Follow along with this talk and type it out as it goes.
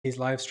these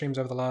live streams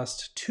over the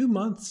last 2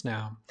 months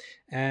now,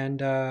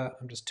 and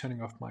I'm just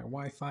turning off my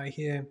Wi-Fi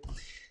here.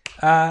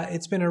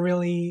 It's been a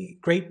really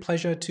great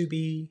pleasure to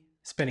be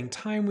spending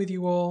time with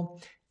you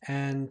all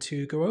and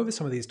to go over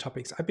some of these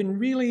topics. I've been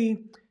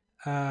really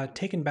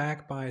taken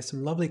back by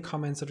some lovely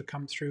comments that have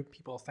come through,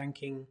 people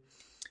thanking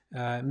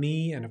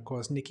me, and of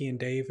course Nikki and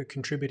Dave are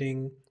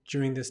contributing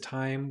during this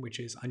time, which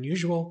is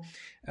unusual,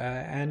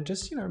 and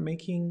just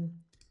making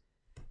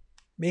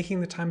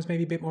the times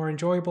maybe a bit more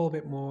enjoyable, a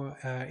bit more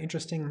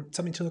interesting,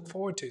 something to look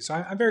forward to. So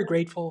I'm very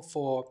grateful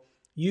for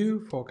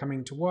you for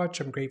coming to watch.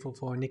 I'm grateful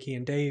for Nikki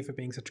and Dave for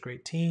being such a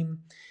great team,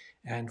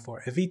 and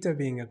for Evita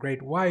being a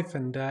great wife.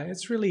 And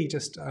it's really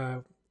just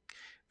a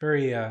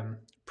very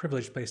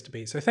privileged place to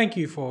be. So thank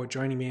you for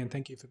joining me, and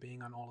thank you for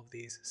being on all of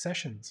these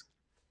sessions.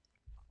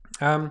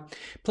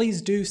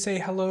 Please do say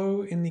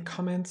hello in the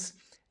comments.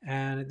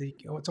 And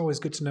it's always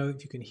good to know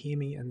if you can hear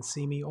me and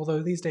see me.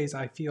 Although these days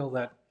I feel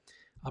that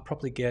I'll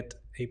probably get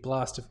a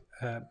blast of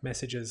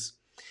messages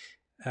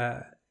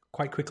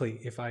quite quickly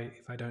if I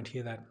don't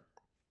hear that.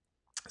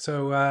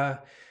 So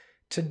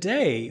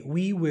today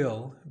we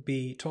will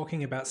be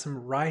talking about some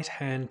right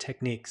hand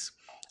techniques.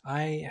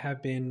 I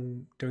have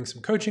been doing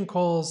some coaching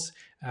calls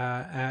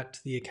at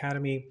the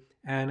Academy,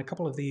 and a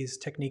couple of these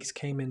techniques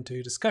came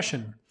into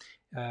discussion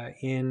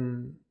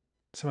in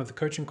some of the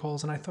coaching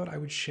calls, and I thought I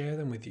would share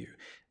them with you.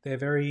 They're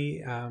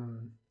very,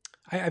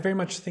 I very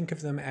much think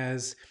of them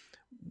as,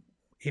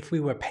 if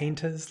we were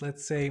painters,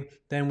 let's say,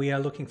 then we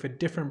are looking for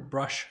different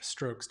brush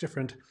strokes,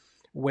 different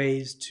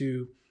ways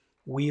to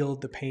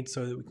wield the paint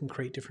so that we can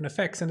create different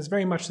effects. And it's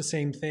very much the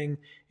same thing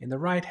in the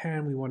right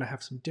hand. We want to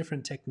have some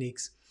different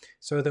techniques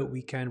so that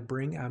we can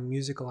bring our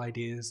musical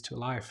ideas to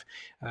life.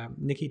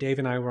 Nikki, Dave,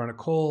 and I were on a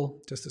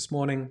call just this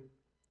morning,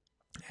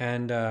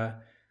 and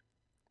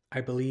I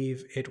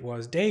believe it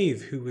was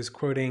Dave who was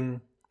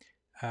quoting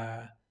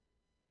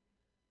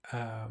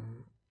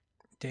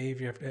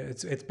Dave.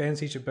 It's Ben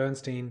Teacher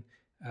Bernstein.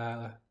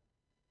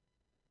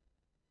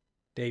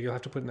 Dave, you'll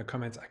have to put in the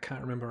comments. I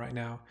can't remember right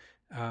now.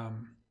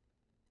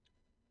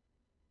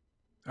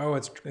 Oh,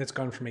 it's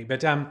gone from me.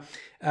 But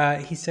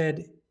he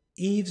said,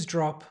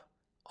 eavesdrop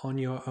on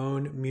your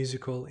own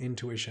musical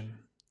intuition.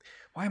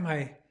 Why am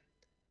I?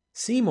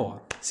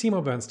 Seymour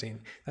Bernstein.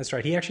 That's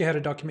right. He actually had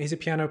a document. He's a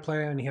piano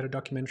player, and he had a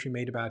documentary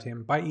made about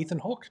him by Ethan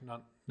Hawke,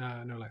 no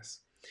less.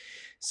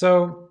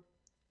 So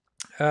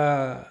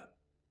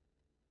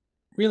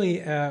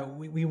really,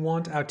 we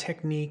want our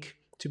technique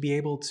to be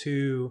able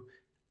to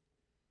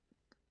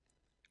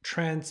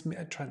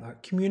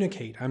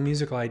communicate our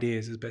musical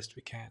ideas as best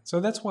we can. So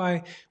that's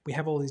why we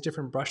have all these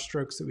different brush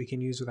strokes that we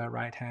can use with our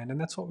right hand, and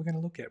that's what we're going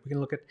to look at. We're going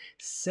to look at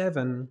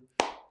 7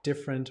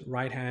 different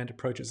right hand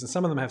approaches, and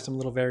some of them have some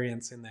little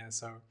variants in there,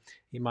 so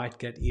you might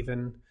get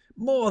even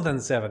more than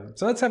 7.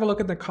 So let's have a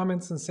look at the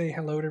comments and say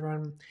hello to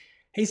everyone.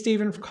 Hey,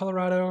 Stephen from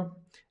Colorado.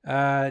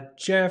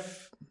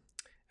 Jeff,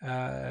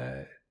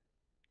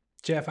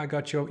 I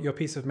got your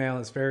piece of mail.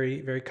 It's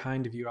very, very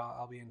kind of you.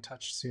 I'll be in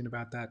touch soon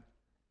about that.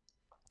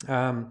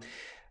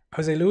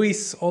 Jose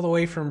Luis, all the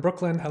way from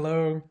Brooklyn.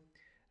 Hello.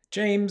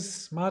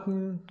 James,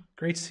 Martin,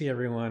 great to see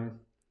everyone.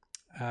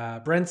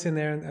 Brent's in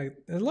there. And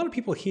a lot of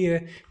people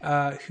here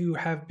who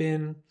have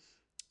been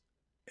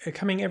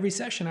coming every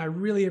session. I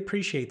really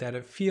appreciate that.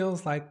 It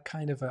feels like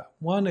kind of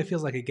it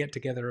feels like a get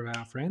together of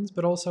our friends,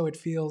 but also it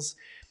feels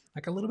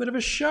like a little bit of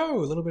a show,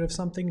 a little bit of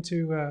something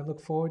to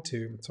look forward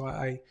to.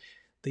 So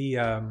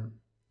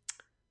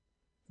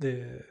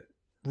the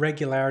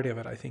regularity of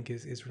it, I think,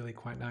 is really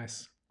quite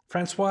nice.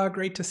 Francois,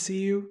 great to see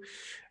you.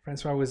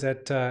 Francois was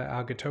at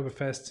our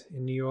Oktoberfest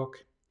in New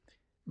York.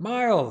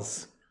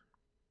 Miles,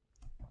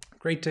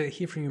 great to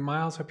hear from you,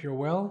 Miles. Hope you're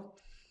well.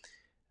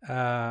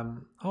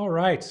 All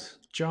right,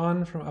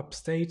 John from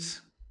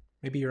upstate.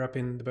 Maybe you're up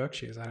in the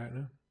Berkshires. I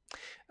don't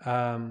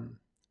know.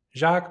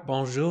 Jacques,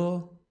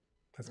 bonjour.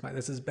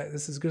 This is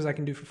as good as I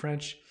can do for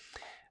French.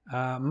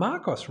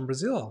 Marcos from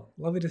Brazil.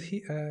 Lovely to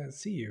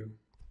see you.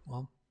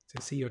 Well,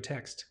 to see your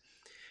text.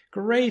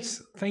 Great.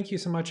 Thank you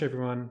so much,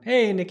 everyone.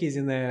 Hey, Nikki's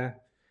in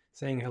there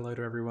saying hello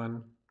to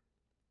everyone.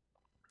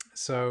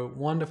 So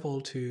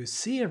wonderful to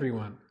see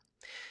everyone.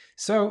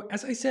 So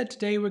as I said,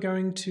 today we're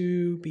going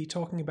to be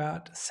talking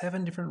about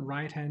 7 different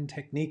right hand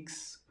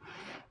techniques. I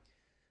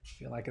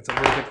feel like it's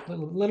a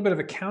little bit of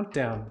a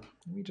countdown.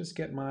 Let me just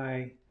get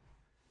my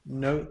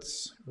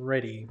notes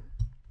ready.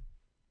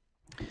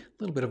 A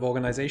little bit of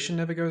organization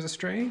never goes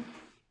astray.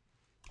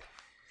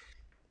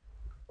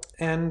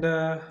 And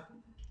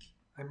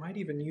I might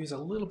even use a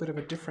little bit of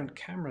a different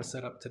camera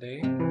setup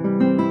today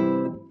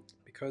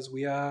because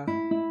we are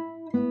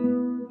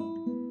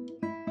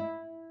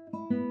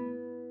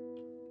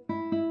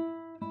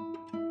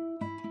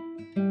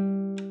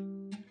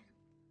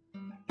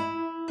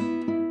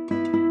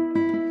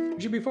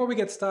before we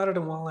get started,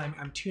 and while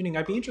I'm tuning,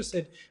 I'd be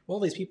interested, all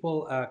these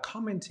people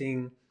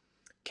commenting,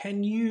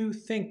 can you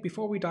think,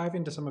 before we dive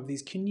into some of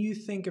these, can you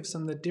think of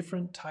some of the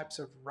different types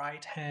of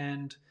right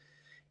hand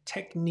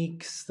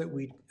techniques that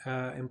we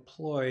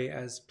employ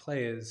as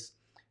players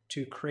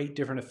to create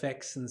different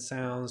effects and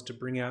sounds to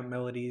bring out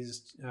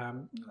melodies.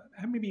 And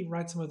maybe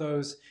write some of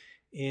those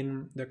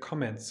in the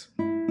comments.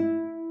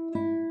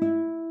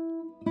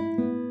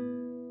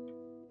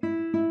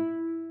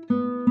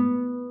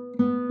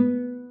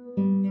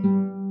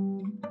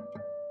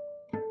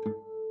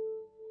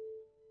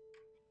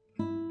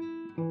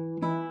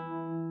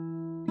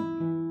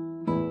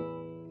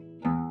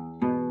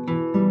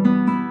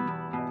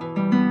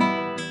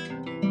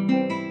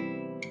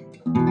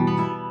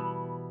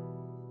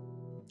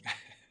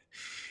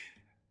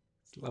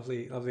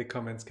 Lovely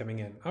comments coming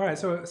in. All right,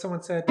 so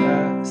someone said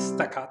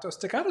staccato.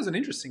 Staccato is an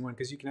interesting one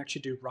because you can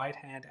actually do right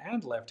hand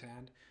and left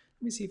hand.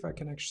 Let me see if I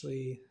can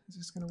actually, is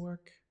this going to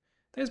work?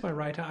 There's my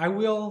right hand. I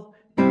will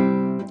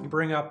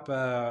bring up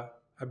a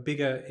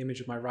bigger image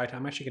of my right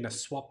hand. I'm actually going to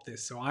swap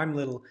this. So I'm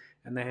little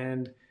and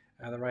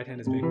the right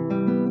hand is big.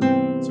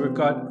 So we've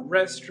got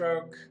rest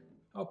stroke.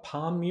 Oh,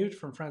 palm mute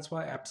from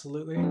Francois,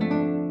 absolutely.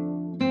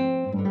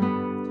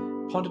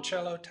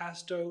 Ponticello,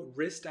 tasto,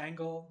 wrist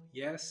angle,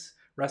 yes.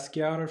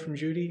 Raschiato from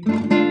Judy.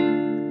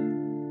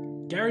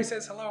 Gary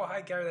says hello.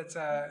 Hi, Gary.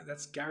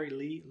 That's Gary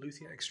Lee,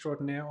 luthier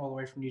extraordinaire, all the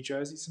way from New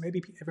Jersey. So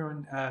maybe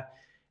everyone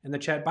in the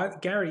chat.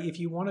 Gary, if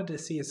you wanted to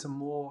see some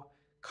more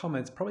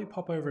comments, probably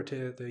pop over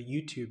to the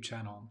YouTube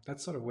channel.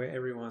 That's sort of where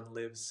everyone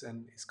lives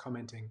and is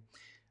commenting.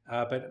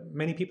 But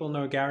many people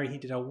know Gary. He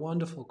did a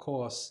wonderful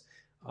course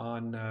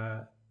on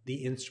the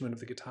instrument of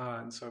the guitar,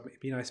 and so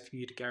it'd be nice for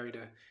you, Gary,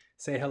 to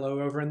say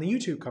hello over in the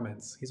YouTube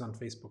comments. He's on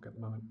Facebook at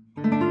the moment.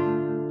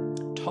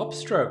 Top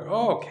stroke.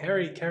 Oh,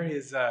 Carrie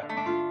is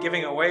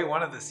giving away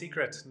one of the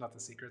secrets, not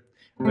the secret,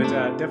 but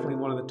definitely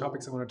one of the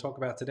topics I want to talk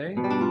about today.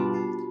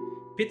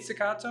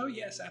 Pizzicato,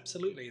 yes,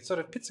 absolutely. It's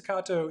sort of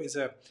pizzicato is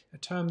a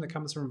term that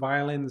comes from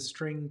violin, the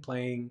string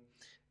playing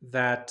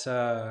that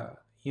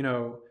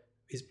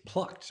is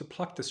plucked, to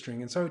pluck the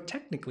string. And so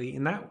technically,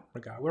 in that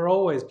regard, we're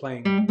always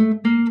playing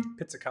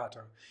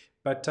pizzicato.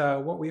 But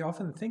what we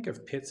often think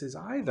of pizz is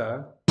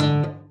either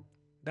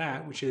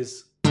that, which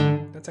is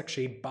that's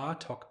actually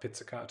Bartok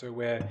pizzicato,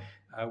 where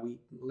we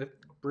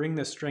bring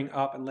the string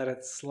up and let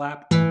it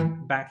slap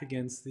back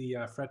against the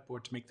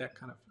fretboard to make that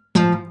kind of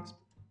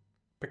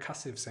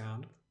percussive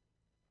sound.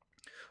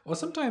 Or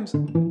sometimes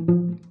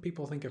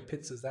people think of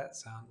pizz as that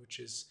sound, which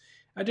is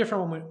a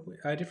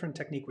different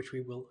technique, which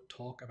we will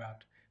talk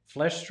about.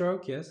 Flesh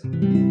stroke, yes,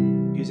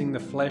 using the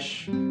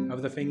flesh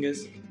of the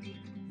fingers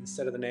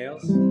instead of the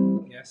nails,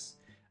 yes.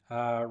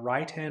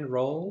 Right hand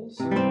rolls,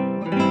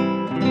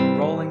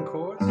 rolling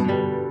chords.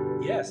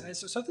 Yes,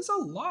 so there's a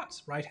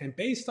lot. Right hand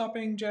bass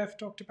stopping, Jeff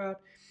talked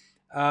about.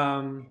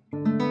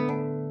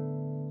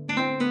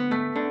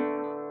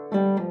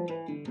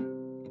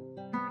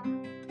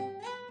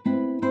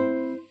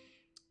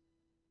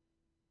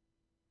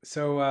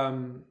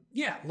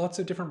 Yeah, lots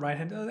of different right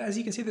hand. As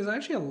you can see, there's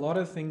actually a lot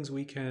of things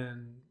we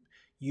can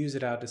use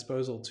at our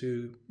disposal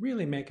to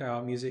really make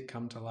our music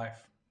come to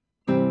life.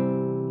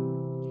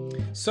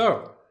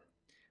 So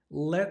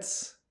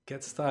let's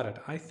get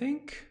started. I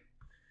think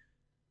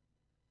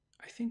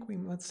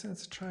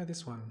let's try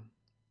this one.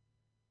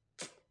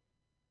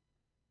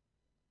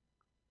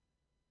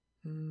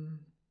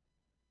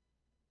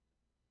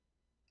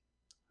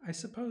 I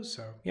suppose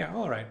so. Yeah,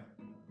 all right.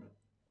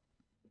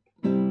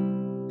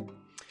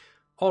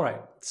 All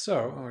right,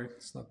 so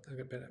it's not a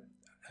good bit.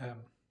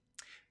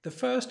 The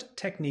first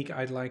technique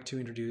I'd like to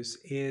introduce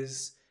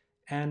is,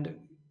 and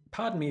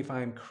pardon me if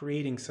I'm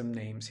creating some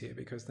names here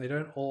because they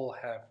don't all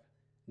have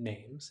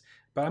names,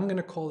 but I'm going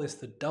to call this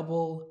the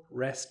double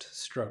rest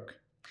stroke.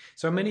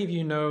 So many of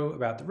you know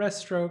about the rest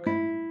stroke,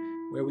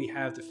 where we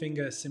have the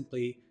finger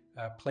simply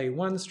play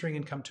one string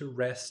and come to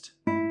rest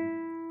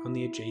on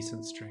the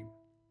adjacent string.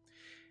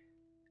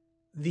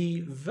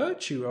 The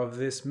virtue of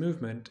this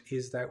movement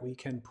is that we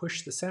can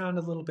push the sound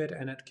a little bit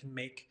and it can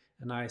make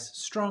a nice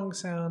strong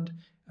sound,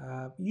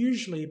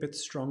 usually a bit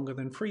stronger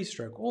than free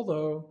stroke,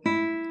 although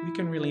we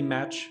can really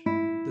match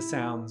the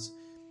sounds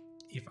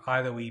if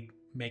either we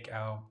make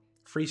our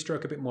free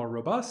stroke a bit more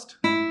robust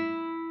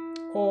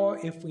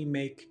or if we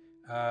make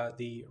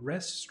the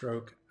rest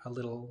stroke a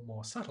little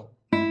more subtle.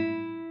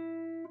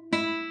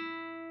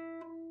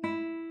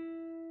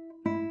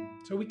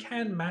 So we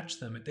can match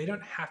them. They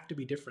don't have to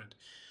be different.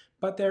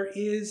 But there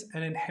is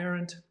an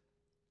inherent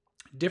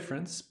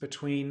difference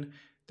between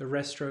the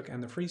rest stroke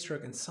and the free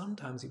stroke, and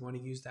sometimes we want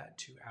to use that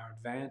to our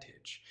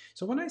advantage.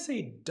 So when I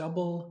say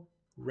double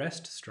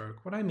rest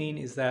stroke, what I mean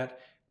is that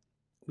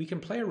we can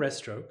play a rest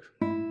stroke,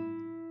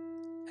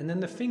 and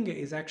then the finger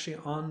is actually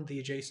on the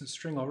adjacent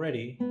string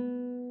already,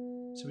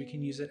 so we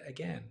can use it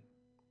again.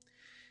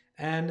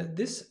 And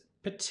this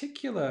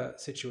particular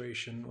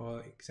situation or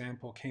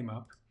example came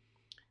up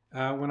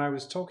when I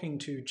was talking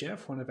to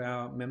Jeff, one of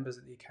our members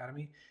at the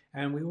Academy,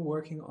 and we were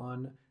working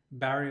on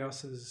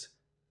Barrios's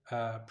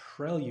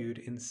Prelude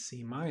in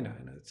C minor.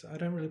 And I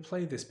don't really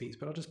play this piece,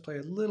 but I'll just play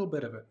a little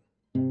bit of it.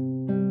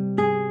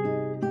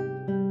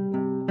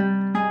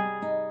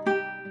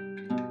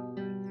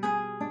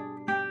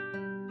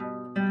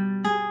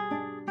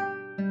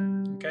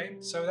 Okay,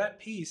 so that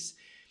piece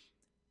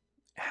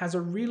has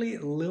a really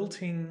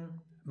lilting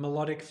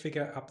melodic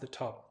figure up the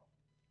top.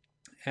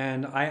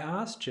 And I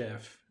asked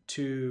Jeff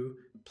to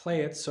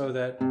play it so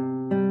that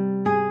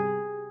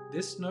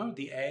this note,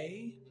 the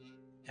A,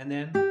 and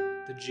then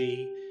the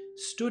G,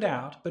 stood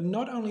out, but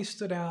not only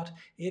stood out,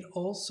 it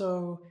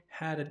also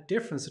had a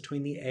difference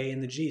between the A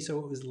and the G, so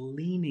it was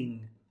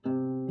leaning.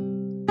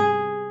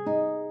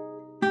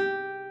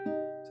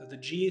 So the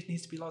G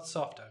needs to be a lot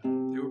softer.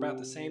 They were about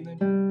the same then.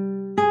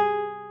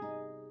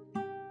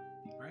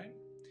 Right?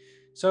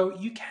 So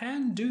you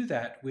can do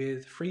that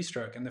with free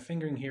stroke, and the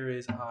fingering here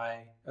is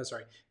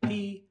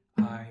P,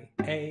 I,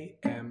 A,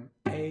 M,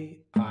 A,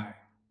 I.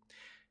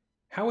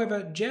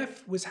 However,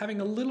 Jeff was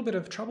having a little bit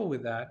of trouble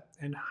with that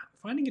and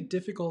finding it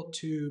difficult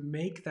to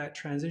make that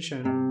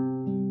transition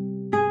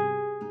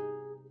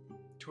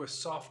to a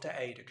softer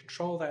A, to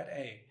control that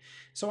A.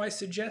 So I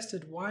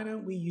suggested, why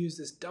don't we use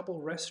this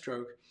double rest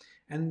stroke?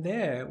 And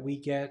there we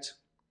get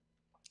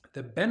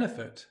the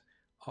benefit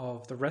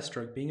of the rest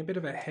stroke being a bit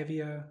of a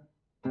heavier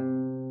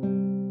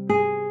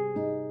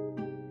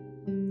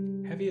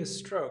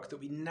stroke, that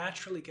we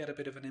naturally get a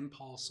bit of an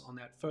impulse on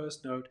that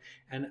first note,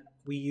 and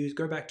we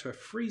go back to a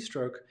free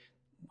stroke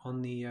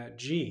on the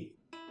G.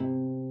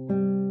 I'm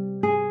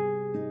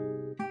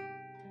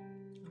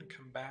going to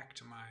come back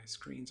to my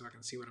screen so I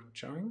can see what I'm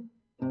showing.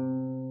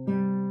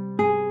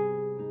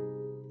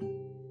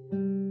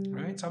 All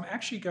right, so I'm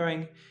actually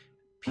going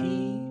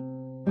P,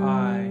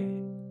 I,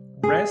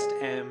 rest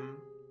M,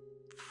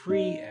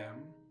 free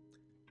M,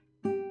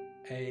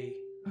 A,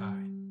 I.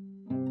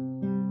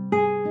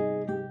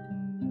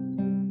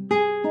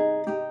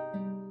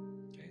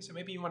 So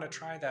maybe you want to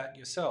try that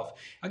yourself.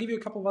 I'll give you a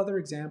couple of other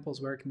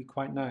examples where it can be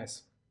quite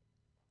nice.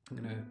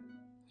 Here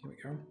we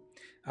go.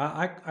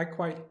 I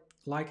quite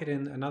like it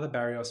in another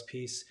Barrios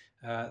piece,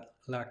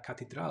 La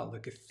Catedral, the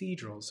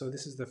cathedral. So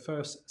this is the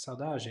first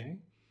Saudade,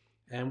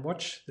 and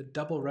watch the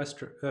double rest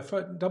stroke, I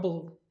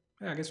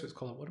guess let's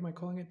call it, what am I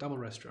calling it? Double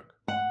rest stroke.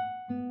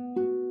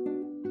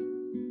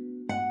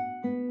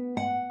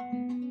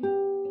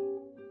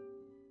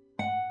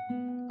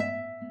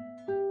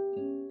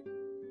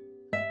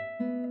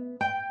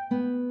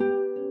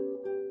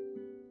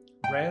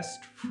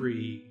 Rest,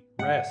 free,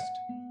 rest.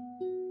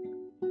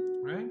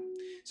 Right?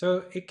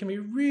 So it can be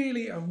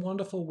really a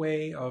wonderful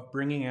way of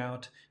bringing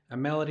out a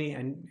melody,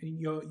 and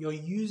you're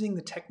using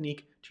the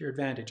technique to your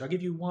advantage. I'll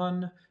give you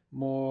one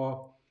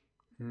more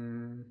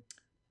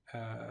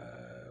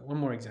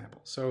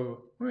example.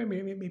 So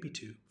maybe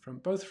two from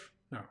both.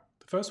 No,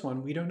 the first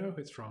one we don't know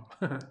who it's from.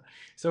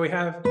 So we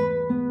have.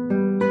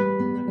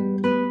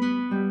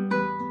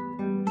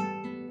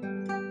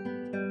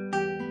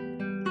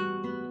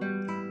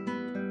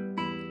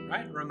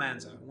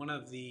 Romanza, one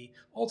of the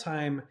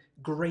all-time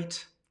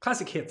great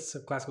classic hits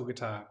of classical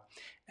guitar.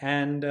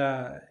 And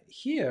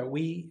here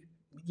we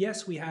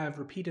have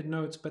repeated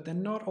notes, but they're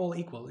not all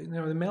equal. You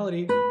know, the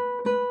melody,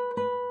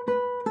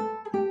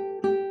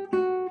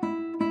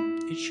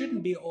 it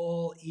shouldn't be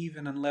all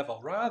even and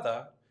level.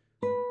 Rather,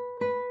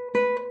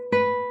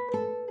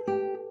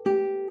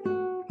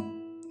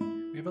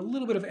 we have a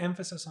little bit of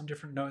emphasis on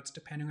different notes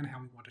depending on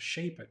how we want to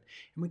shape it.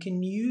 And we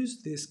can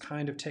use this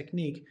kind of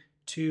technique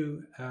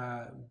to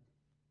our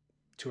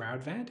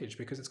advantage,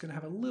 because it's going to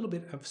have a little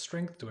bit of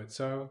strength to it.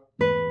 So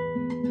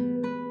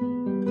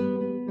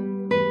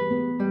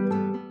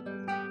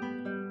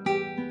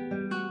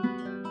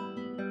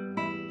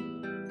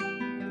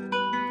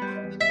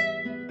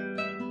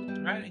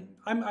right,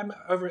 I'm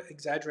over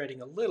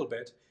exaggerating a little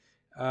bit,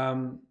 but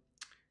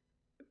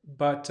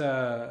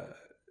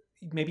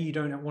maybe you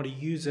don't want to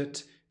use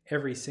it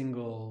every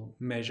single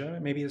measure.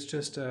 Maybe it's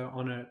just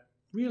on a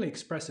really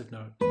expressive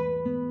note.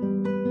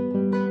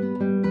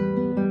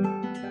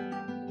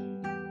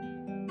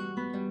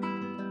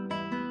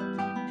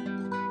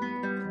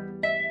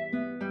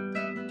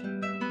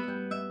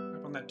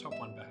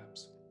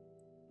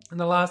 And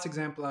the last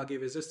example I'll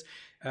give is this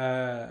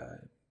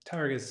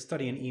Tárrega's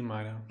Study in E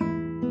minor.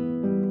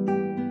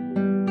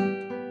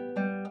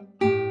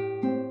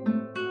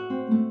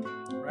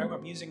 Right,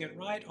 I'm using it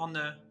right on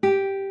the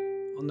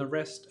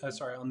rest.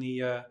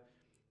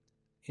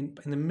 In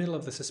the middle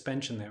of the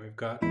suspension there. We've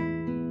got G,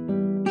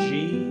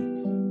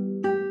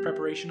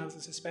 preparation of the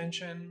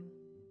suspension,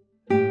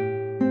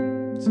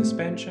 and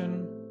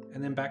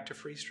then back to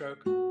free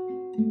stroke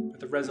with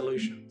the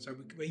resolution. So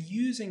we're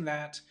using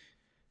that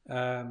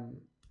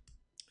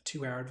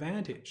to our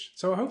advantage.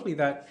 So hopefully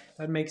that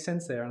makes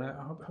sense there, and I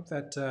hope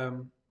that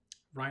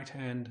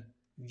right-hand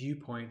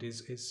viewpoint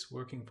is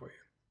working for you.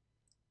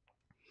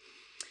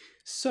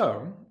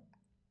 So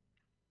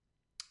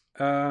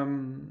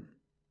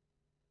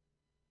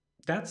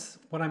that's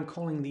what I'm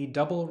calling the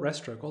double rest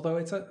stroke, although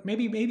it's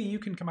maybe you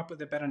can come up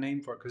with a better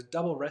name for it, because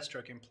double rest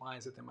stroke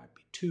implies that there might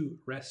be two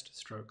rest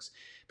strokes,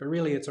 but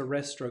really it's a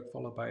rest stroke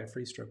followed by a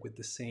free stroke with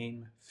the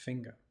same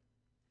finger.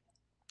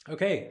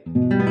 Okay,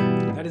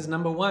 that is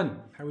number one.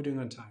 How are we doing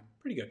on time?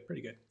 Pretty good,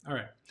 pretty good. All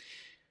right.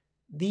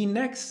 The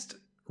next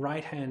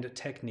right-hand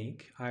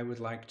technique I would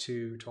like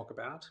to talk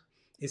about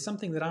is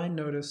something that I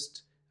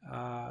noticed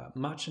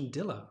Marcin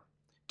Dilla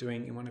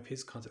doing in one of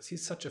his concerts.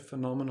 He's such a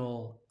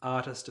phenomenal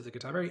artist of the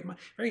guitar. Very.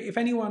 If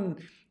anyone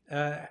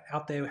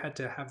out there had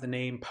to have the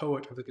name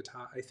poet of the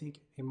guitar, I think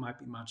it might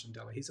be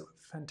Marchandella. He's a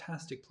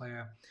fantastic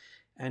player,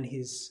 and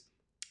his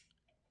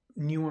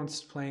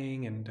nuanced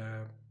playing and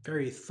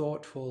very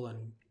thoughtful,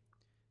 and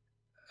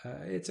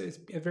it's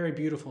a very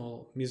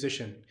beautiful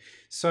musician.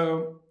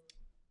 So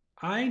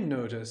I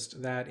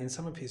noticed that in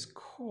some of his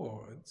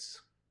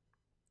chords,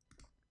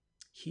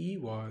 he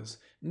was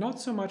not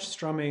so much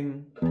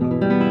strumming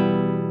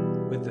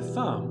with the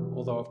thumb,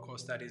 although of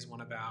course that is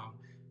one of our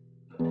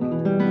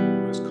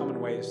most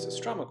common ways to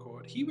strum a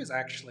chord. He was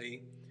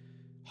actually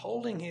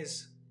holding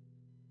his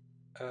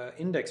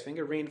index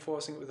finger,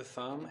 reinforcing it with the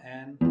thumb,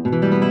 and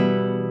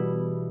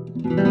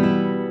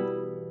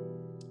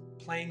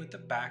playing with the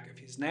back of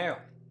his nail.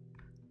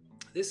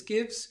 This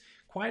gives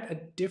quite a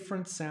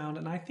different sound,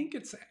 and I think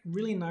it's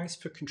really nice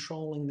for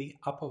controlling the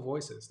upper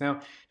voices. Now,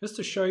 just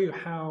to show you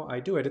how I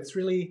do it, it's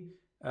really,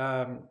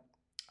 I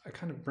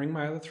kind of bring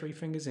my other three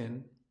fingers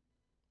in,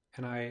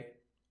 and I,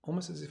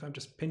 almost as if I'm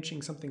just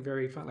pinching something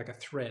very fine, like a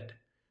thread,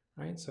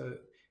 right? So,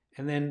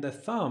 and then the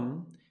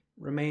thumb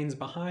remains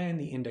behind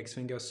the index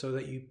finger so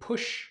that you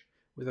push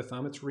with the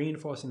thumb, it's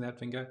reinforcing that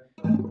finger,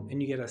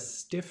 and you get a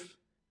stiff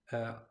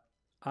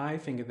eye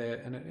finger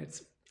there, and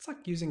it's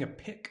like using a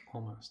pick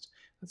almost.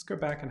 Let's go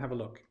back and have a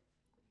look.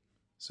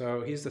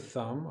 So here's the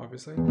thumb,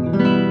 obviously, and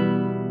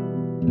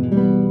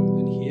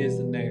here's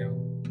the nail.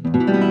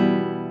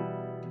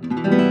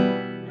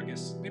 I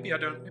guess maybe I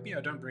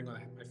don't bring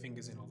my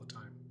fingers in all the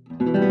time.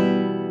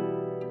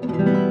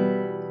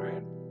 All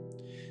right.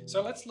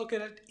 So let's look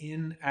at it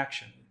in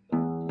action.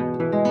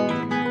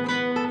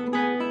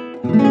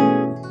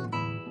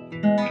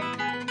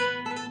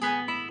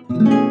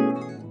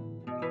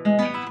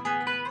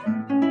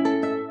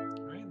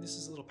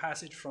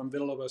 Passage from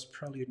Villa-Lobos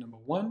Prelude No.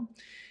 1,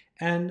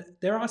 and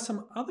there are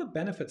some other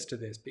benefits to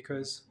this,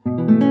 because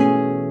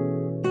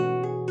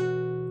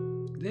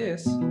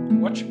this,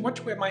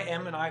 watch where my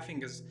M and I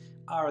fingers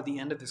are at the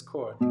end of this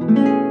chord.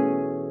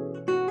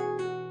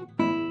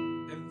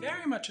 They're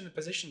very much in a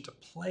position to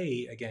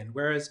play again,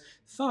 whereas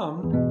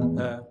thumb,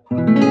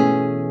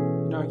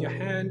 you know, your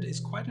hand is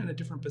quite in a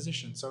different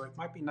position, so it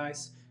might be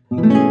nice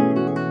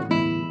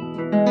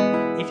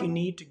if you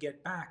need to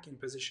get back in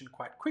position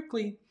quite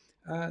quickly.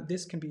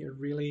 This can be a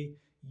really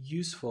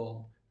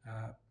useful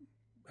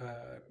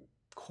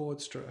chord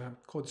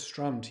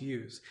strum to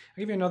use.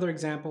 I'll give you another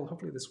example.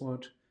 Hopefully this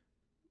won't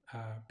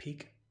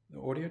peak the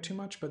audio too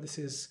much, but this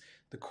is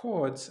the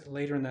chords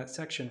later in that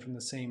section from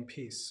the same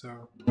piece.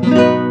 So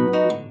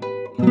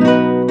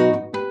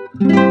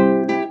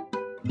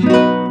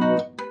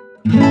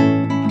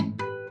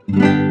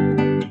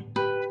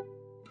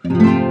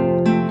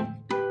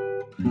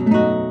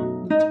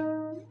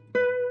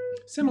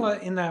similar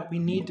in that we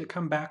need to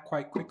come back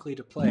quite quickly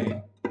to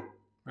play,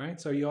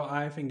 right? So your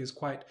eye finger is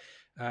quite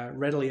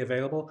readily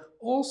available.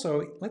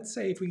 Also, let's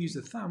say if we use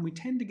the thumb, we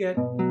tend to get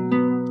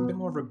a bit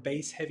more of a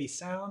bass-heavy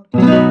sound.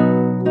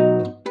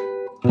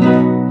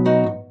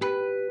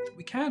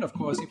 We can, of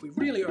course, if we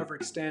really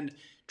overextend,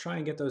 try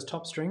and get those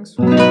top strings.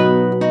 But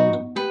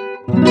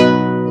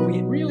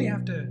we really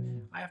have to,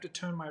 I have to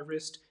turn my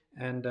wrist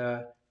and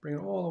bring it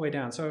all the way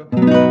down. So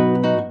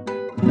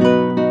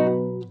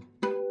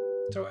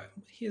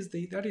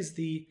that is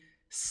the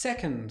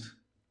second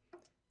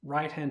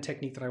right-hand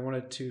technique that I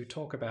wanted to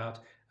talk about,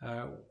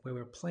 where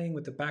we're playing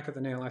with the back of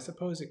the nail. I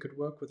suppose it could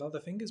work with other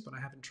fingers, but I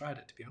haven't tried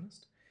it, to be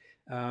honest.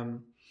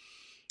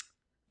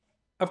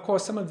 Of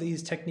course, some of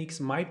these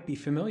techniques might be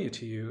familiar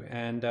to you,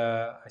 and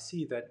I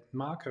see that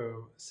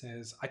Marco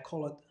says, I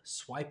call it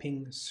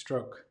swiping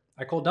stroke.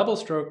 I call double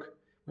stroke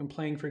when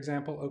playing, for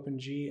example, open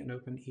G and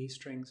open E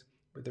strings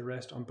with the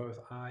rest on both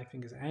I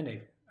fingers and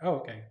A. Oh,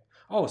 okay.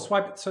 Oh,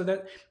 swipe. So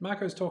that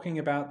Marco's talking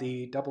about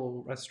the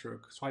double rest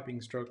stroke,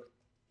 swiping stroke.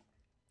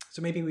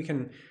 So maybe we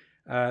can,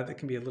 that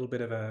can be a little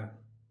bit of a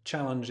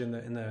challenge in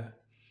the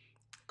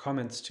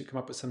comments to come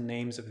up with some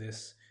names of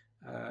this.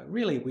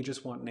 Really, we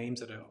just want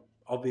names that are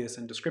obvious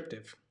and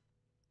descriptive.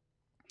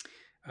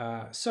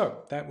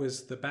 So that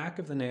was the back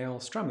of the nail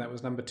strum. That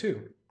was number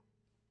 2.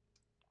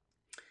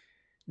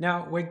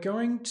 Now we're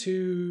going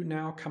to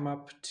now come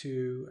up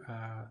to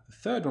the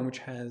third one, which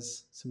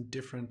has some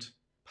different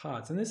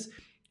parts. And this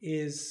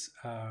is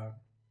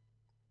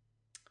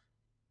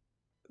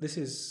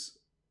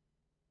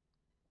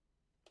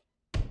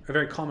a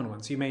very common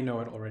one, so you may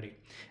know it already.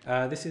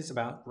 This is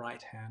about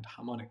right-hand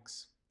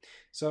harmonics.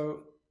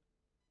 So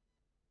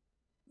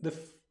the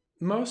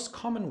most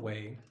common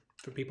way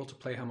for people to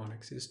play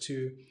harmonics is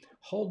to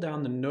hold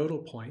down the nodal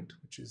point,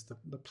 which is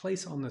the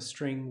place on the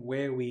string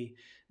where we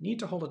need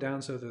to hold it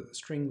down so that the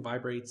string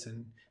vibrates,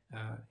 and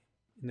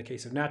in the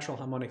case of natural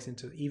harmonics,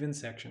 into even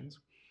sections.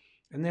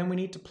 And then we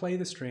need to play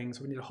the strings.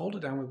 We need to hold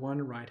it down with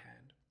one right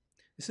hand.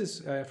 This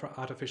is for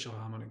artificial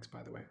harmonics,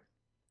 by the way,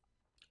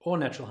 or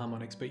natural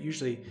harmonics, but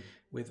usually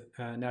with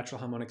natural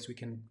harmonics we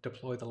can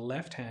deploy the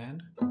left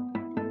hand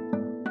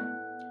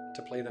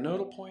to play the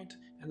nodal point,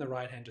 and the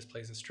right hand just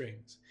plays the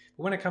strings.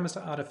 But when it comes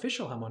to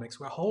artificial harmonics,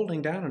 we're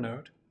holding down a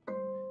note,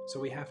 So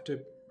we have to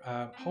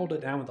hold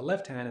it down with the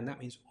left hand, and that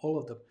means all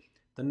of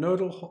the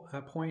nodal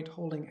point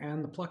holding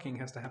and the plucking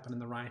has to happen in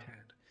the right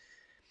hand.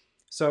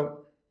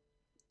 So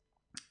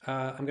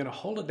I'm going to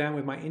hold it down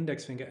with my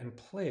index finger and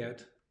play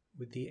it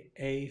with the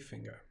A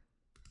finger.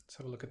 Let's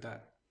have a look at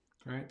that.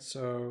 All right,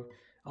 so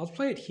I'll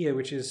play it here,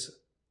 which is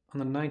on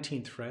the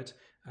 19th fret,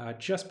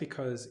 just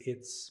because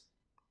it's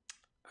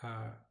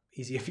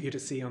easier for you to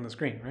see on the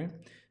screen, right?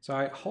 So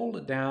I hold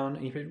it down,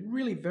 and you can be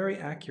really very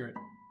accurate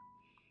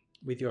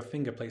with your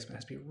finger placement. It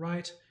has to be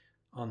right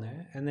on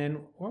there. And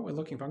then what we're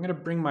looking for, I'm going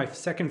to bring my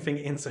second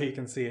finger in so you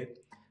can see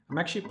it. I'm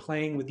actually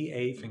playing with the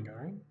A finger,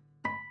 right?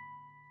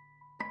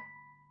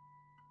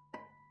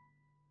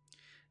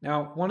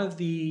 Now, one of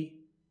the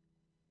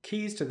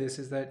keys to this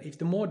is that if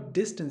the more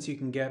distance you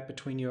can get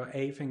between your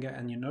A finger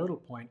and your nodal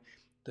point,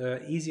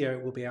 the easier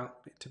it will be out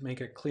to make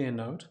a clear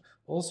note.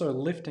 Also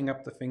lifting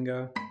up the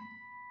finger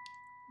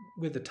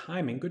with the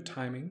timing, good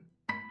timing,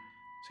 so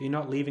you're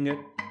not leaving it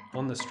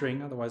on the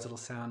string, otherwise it'll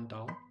sound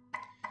dull.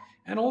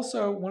 And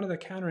also one of the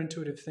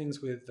counterintuitive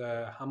things with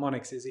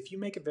harmonics is if you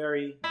make a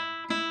very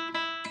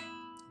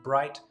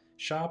bright,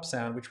 sharp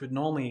sound, which would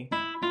normally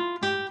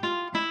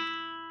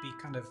be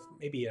kind of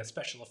maybe a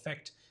special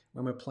effect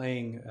when we're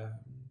playing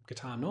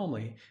guitar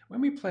normally,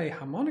 when we play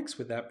harmonics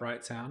with that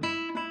bright sound,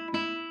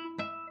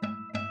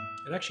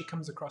 it actually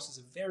comes across as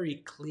a very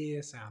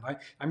clear sound.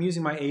 I'm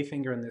using my A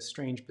finger in this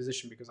strange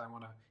position because I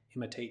want to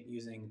imitate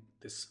using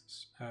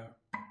this,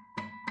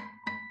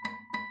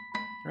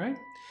 right?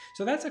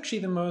 So that's actually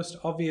the most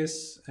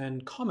obvious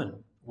and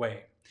common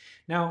way.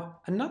 Now,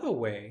 another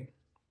way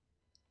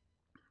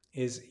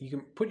is you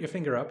can put your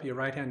finger up, your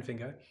right hand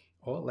finger,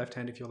 or left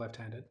hand if you're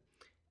left-handed,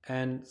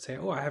 and say,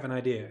 oh, I have an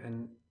idea.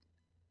 And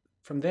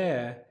from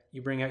there,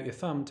 you bring out your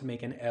thumb to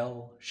make an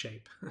L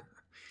shape.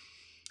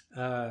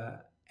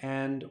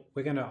 And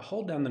we're going to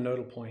hold down the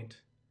nodal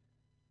point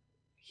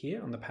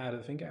here on the pad of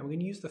the finger, and we're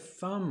going to use the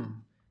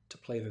thumb to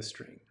play the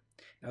string.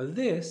 Now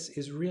this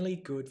is really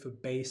good for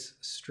bass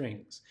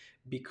strings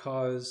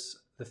because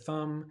the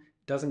thumb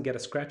doesn't get a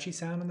scratchy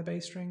sound on the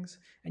bass strings,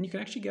 and you can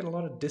actually get a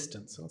lot of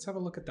distance. So let's have a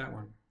look at that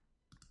one.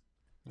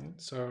 Right,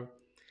 so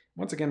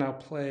once again, I'll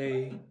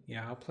play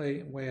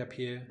way up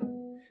here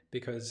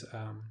because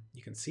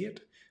you can see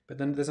it. But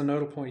then there's a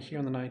nodal point here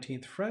on the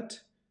 19th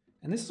fret.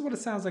 And this is what it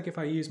sounds like if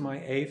I use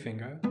my A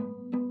finger.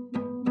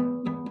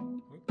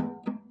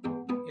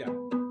 Yeah,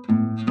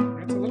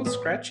 it's a little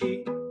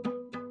scratchy.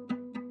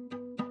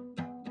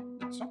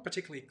 It's not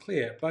particularly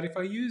clear, but if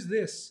I use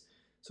this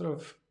sort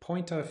of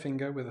pointer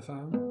finger with a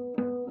thumb,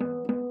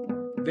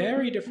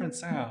 very different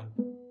sound.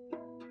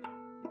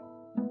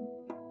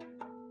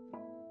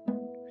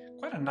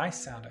 Quite a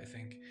nice sound, I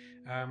think.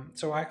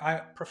 So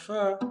I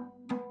prefer...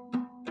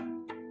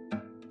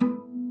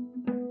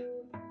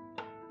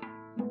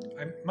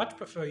 I much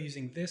prefer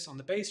using this on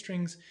the bass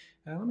strings.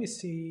 Let me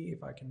see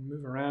if I can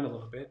move around a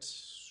little bit.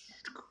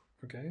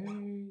 Okay,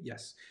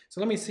 yes.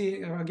 So let me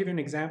see, I'll give you an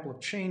example of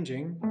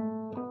changing.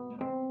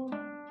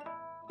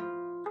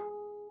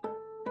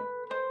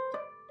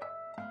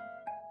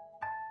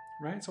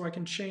 Right, so I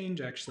can change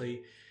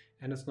actually,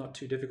 and it's not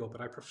too difficult,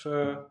 but I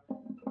prefer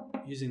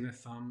using the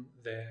thumb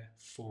there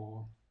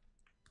for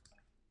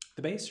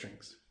the bass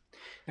strings.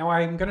 Now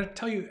I'm going to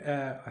tell you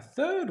a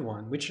third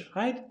one, which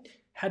I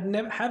have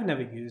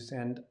never used,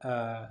 and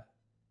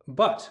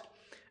but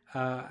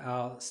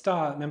our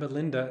star member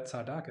Linda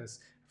Tsardakas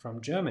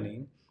from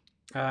Germany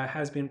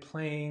has been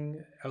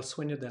playing El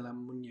Sueño de la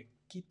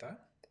Muñequita,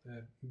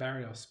 the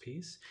Barrios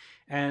piece,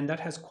 and that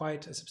has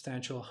quite a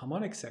substantial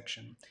harmonic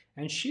section.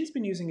 And she's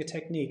been using a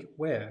technique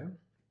where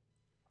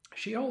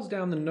she holds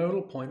down the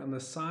nodal point on the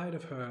side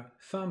of her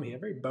thumb here,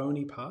 very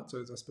bony part, so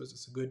I suppose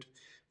it's good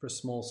for a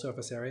small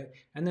surface area,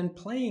 and then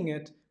playing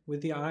it with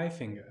the I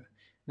finger.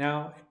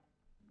 Now,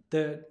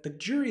 the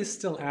jury is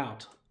still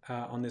out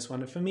on this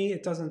one. For me,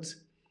 it doesn't...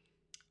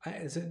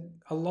 It's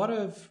a lot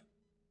of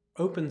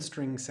open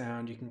string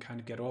sound you can kind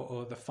of get,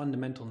 or the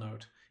fundamental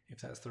note, if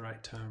that's the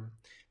right term.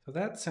 So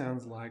that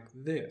sounds like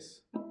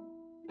this.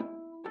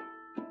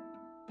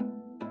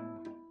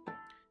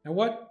 Now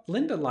what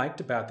Linda liked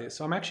about this,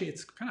 so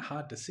it's kind of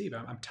hard to see,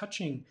 but I'm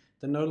touching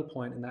the nodal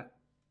point in that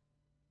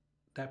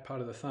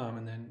part of the thumb,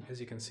 and then as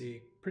you can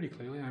see pretty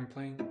clearly, I'm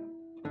playing.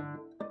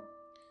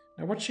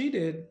 Now what she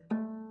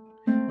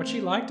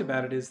liked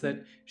about it is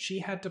that she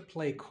had to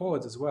play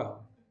chords as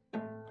well.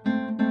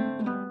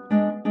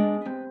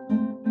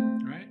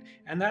 Right?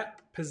 And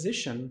that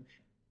position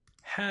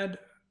had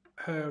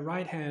her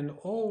right hand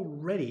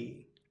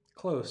already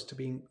close to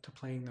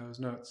playing those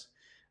notes.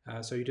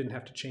 So you didn't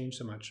have to change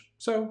so much.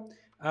 So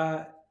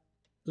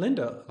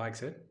Linda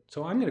likes it.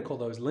 So I'm going to call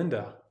those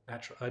Linda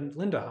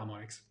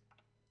harmonics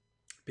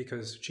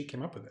because she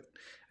came up with it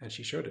and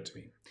she showed it to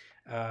me.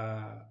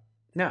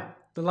 Now,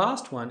 the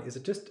last one is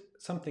just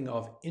something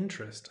of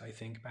interest, I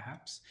think,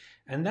 perhaps.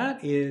 And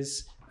that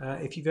is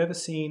if you've ever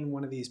seen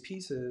one of these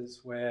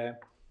pieces where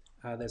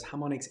there's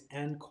harmonics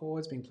and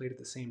chords being played at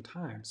the same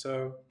time.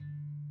 So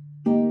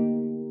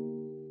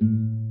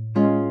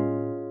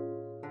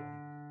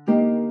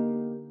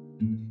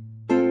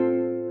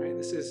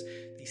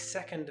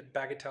second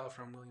bagatelle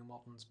from William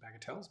Walton's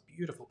Bagatelles,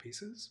 beautiful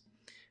pieces.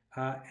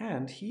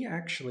 And he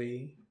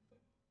actually...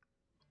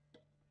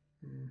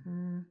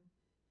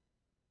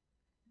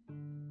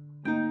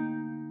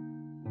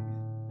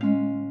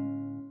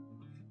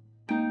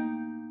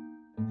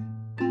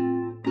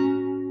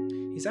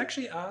 He's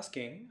actually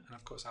asking, and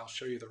of course I'll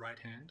show you the right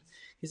hand,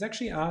 he's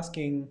actually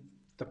asking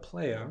the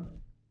player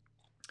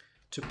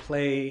to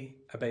play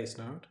a bass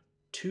note,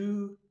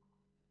 2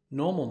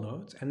 normal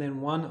notes, and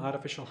then 1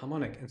 artificial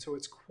harmonic. And so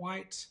it's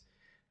quite,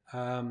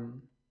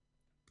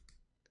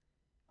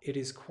 it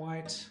is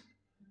quite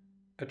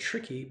a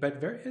tricky,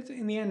 but very,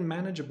 in the end,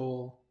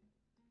 manageable.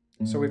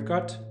 So we've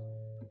got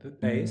the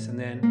bass, and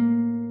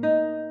then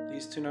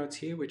these 2 notes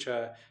here, which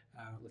are,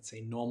 let's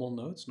say, normal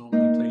notes,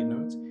 normally played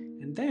notes.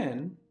 And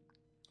then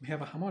we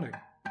have a harmonic,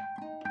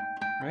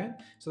 right?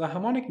 So the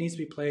harmonic needs to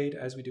be played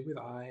as we do with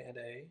I and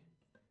A.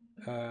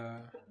 What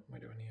am I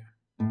doing here?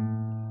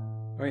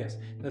 Oh yes,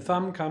 the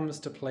thumb comes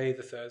to play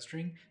the 3rd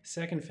string,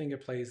 second finger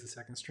plays the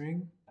 2nd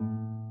string.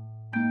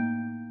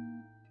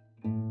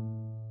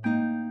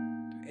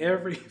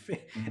 Every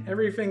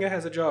finger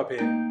has a job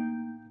here.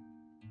 I'm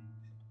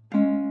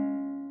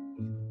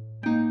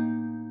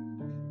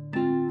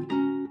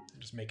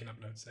just making up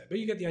notes there, but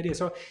you get the idea.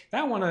 So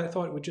that one I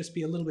thought would just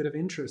be a little bit of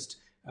interest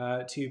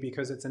to you,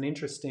 because it's an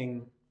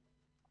interesting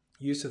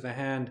use of the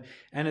hand,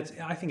 and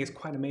I think it's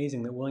quite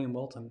amazing that William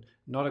Walton,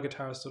 not a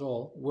guitarist at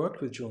all,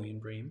 worked with Julian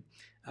Bream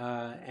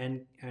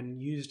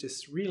and used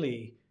this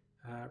really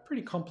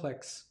pretty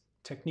complex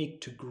technique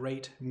to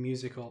great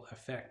musical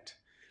effect.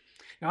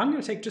 Now I'm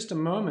going to take just a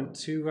moment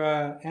to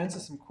answer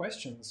some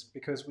questions,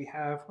 because we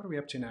have, what are we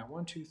up to now?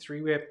 1, 2,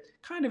 3. We're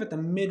kind of at the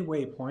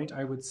midway point,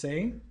 I would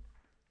say,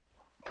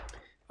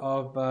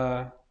 of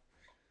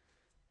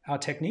our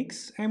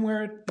techniques, and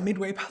we're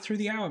midway through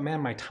the hour.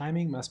 Man, my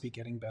timing must be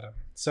getting better.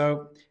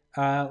 So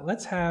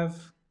let's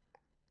have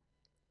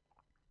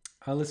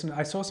listen.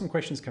 I saw some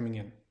questions coming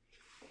in.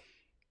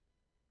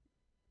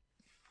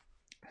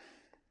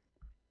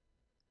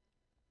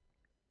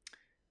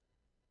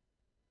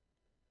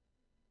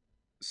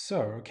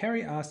 So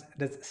Carrie asked,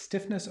 does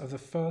stiffness of the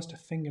first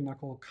finger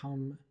knuckle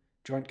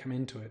joint come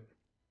into it?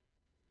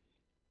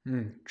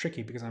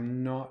 Tricky, because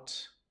I'm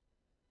not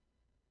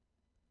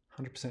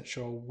 100%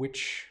 sure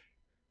which.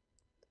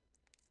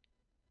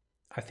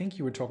 I think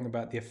you were talking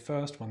about the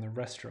first one, the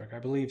rest stroke. I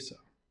believe so.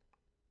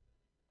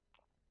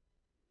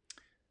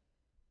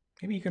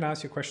 Maybe you can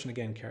ask your question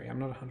again, Carrie. I'm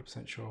not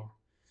 100% sure.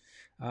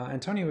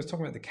 Antonio was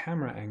talking about the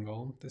camera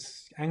angle.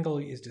 This angle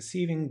is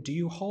deceiving. Do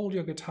you hold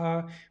your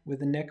guitar with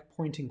the neck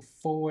pointing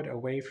forward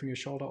away from your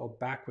shoulder or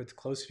backwards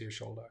closer to your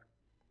shoulder?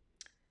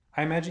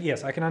 I imagine,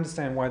 yes, I can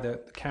understand why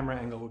the camera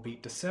angle would be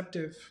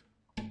deceptive.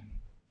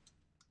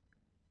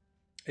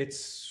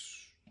 It's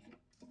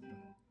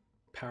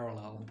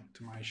parallel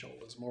to my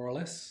shoulders, more or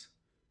less.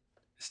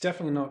 It's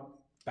definitely not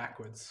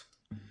backwards.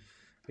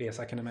 But yes,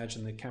 I can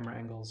imagine the camera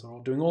angles are all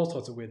doing all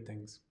sorts of weird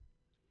things.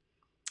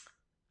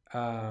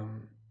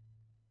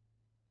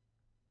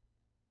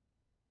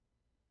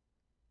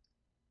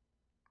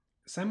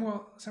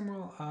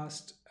 Samuel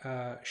asked,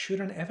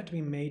 should an effort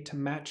be made to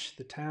match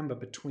the timbre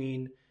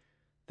between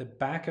the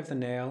back of the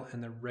nail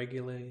and the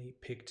regularly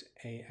picked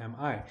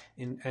AMI?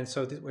 And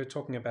so we're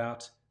talking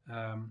about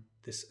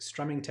this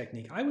strumming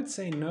technique. I would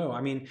say no.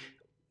 I mean,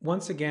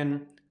 once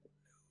again,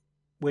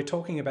 we're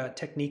talking about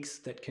techniques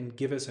that can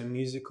give us a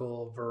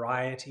musical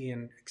variety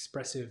and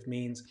expressive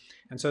means.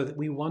 And so that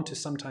we want to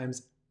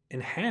sometimes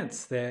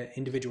enhance their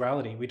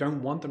individuality. We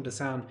don't want them to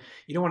sound,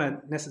 you don't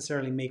want to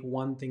necessarily make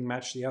one thing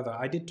match the other.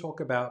 I did talk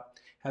about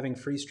having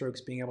free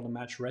strokes being able to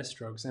match rest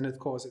strokes. And of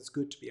course, it's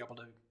good to be able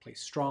to play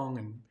strong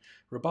and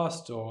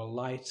robust or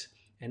light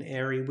and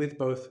airy with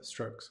both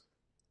strokes.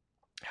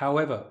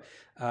 However,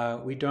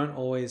 we don't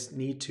always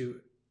need to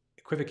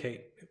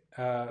equivocate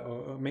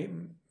or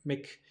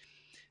make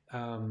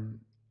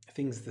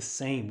things the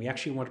same. We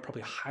actually want to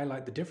probably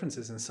highlight the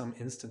differences in some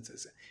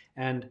instances.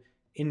 And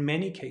in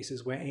many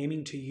cases, we're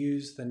aiming to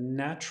use the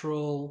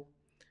natural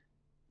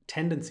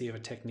tendency of a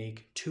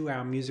technique to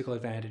our musical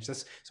advantage.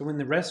 So when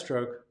the rest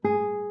stroke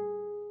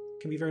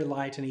can be very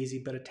light and easy,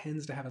 but it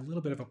tends to have a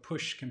little bit of a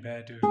push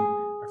compared to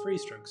a free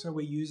stroke. So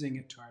we're using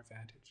it to our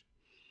advantage.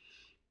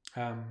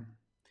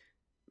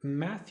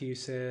 Matthew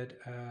said,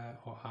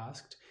 or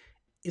asked,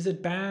 is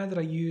it bad that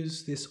I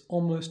use this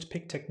almost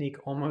pick technique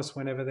almost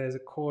whenever there's a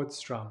chord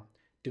strum,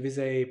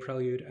 divisé,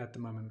 prelude at the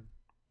moment?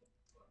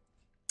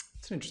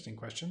 It's an interesting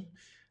question.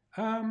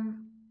 I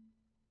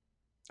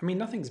mean,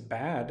 nothing's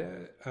bad.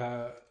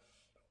 We're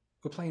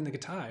playing the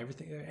guitar.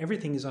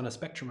 Everything is on a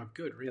spectrum of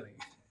good, really.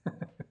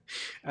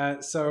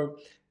 So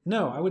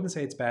no, I wouldn't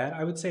say it's bad.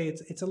 I would say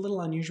it's a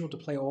little unusual to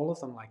play all of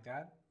them like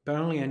that, but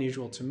only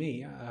unusual to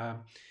me.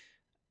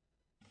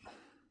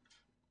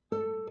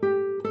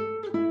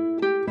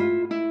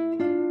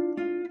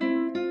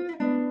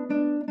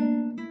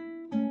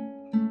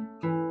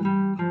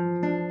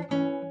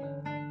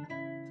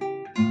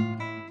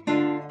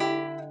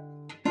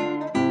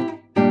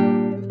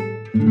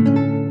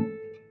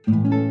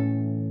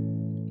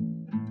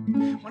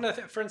 One of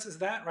for instance,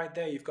 that right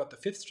there, you've got the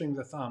fifth string of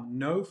the thumb,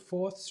 no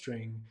fourth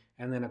string,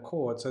 and then a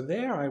chord. So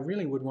there, I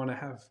really would want to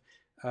have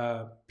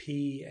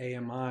P, A,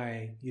 M,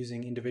 I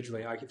using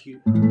individually. Like if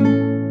you,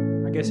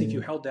 I guess if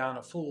you held down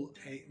a full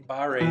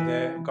bar A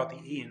there and got the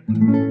E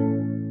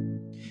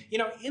in. You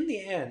know, in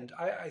the end,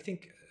 I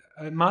think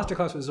a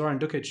masterclass with Zoran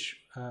Dukic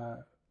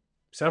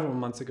several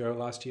months ago,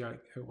 last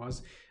year it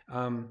was,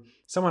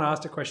 someone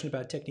asked a question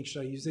about technique.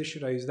 Should I use this?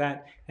 Should I use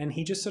that? And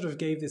he just sort of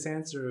gave this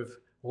answer of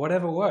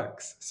whatever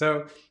works.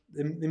 So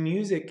the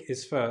music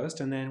is first,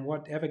 and then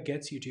whatever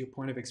gets you to your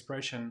point of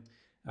expression,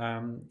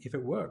 if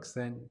it works,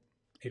 then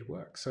it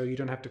works. So you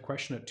don't have to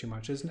question it too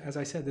much. As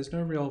I said, there's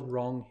no real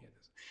wrong here.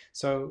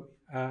 So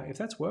if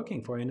that's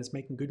working for you and it's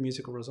making good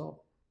musical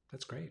result,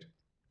 that's great.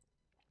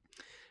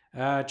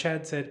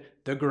 Chad said,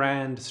 the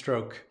grand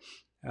stroke.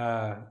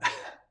 I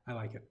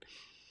like it.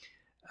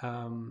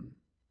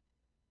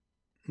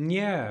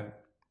 Yeah.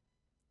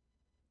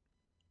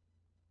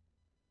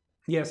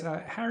 Yes,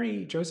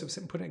 Harry Joseph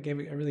gave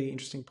a really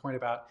interesting point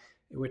about,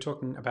 we're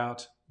talking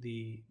about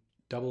the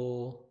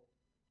double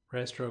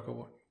rare stroke,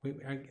 or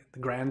the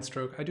grand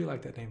stroke. I do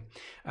like that name.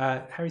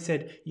 Harry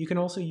said, you can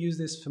also use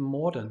this for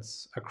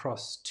mordants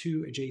across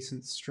two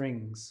adjacent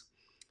strings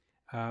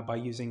by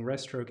using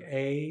rest stroke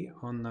A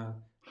on the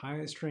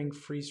higher string,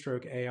 free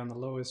stroke A on the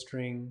lower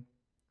string.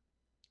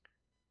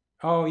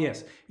 Oh,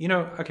 yes. You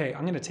know, okay,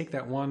 I'm going to take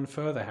that one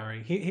further,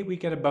 Harry. Here we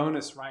get a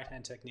bonus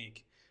right-hand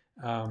technique.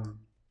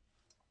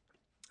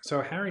 So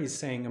Harry's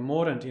saying a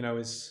mordant, you know,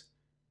 is...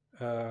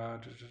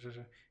 and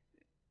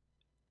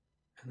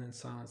then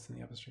silence in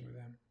the upper string with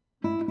them.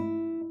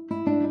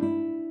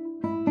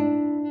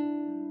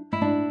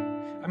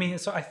 I mean,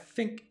 so I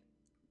think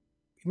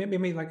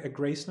maybe like a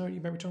grace note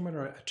you might be talking about,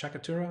 or a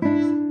chakatura.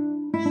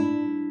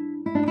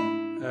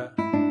 That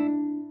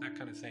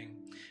kind of thing,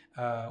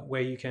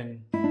 where you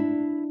can...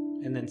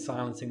 and then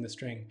silencing the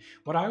string.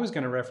 What I was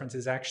going to reference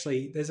is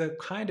actually, there's a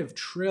kind of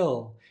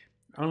trill,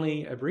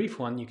 only a brief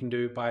one you can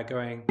do by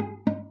going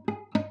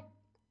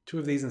two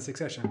of these in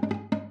succession.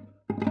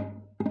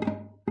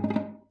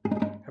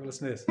 Have a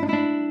listen to this.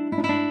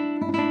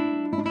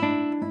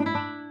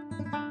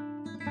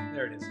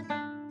 There it is.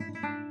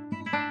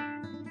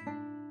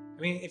 I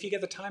mean, if you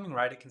get the timing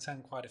right, it can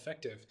sound quite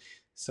effective.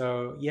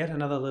 So yet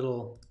another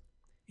little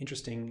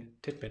interesting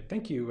tidbit.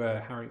 Thank you,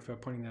 Harry, for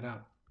pointing that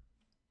out.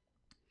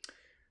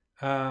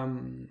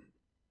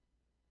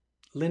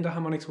 Linda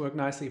harmonics work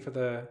nicely for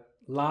the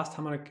last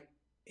harmonic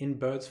in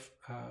Birds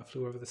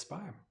Flew Over the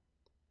Spire.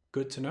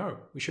 Good to know.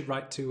 We should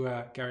write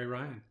to Gary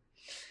Ryan.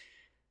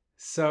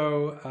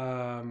 So,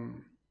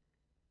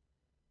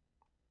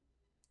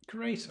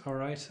 great. All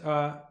right.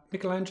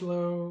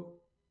 Michelangelo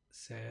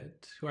said,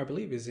 who I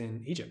believe is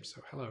in Egypt.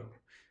 So hello,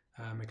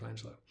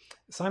 Michelangelo.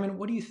 Simon,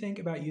 what do you think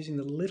about using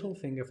the little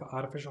finger for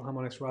artificial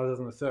harmonics rather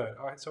than the third?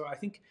 All right. So I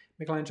think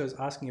Michelangelo is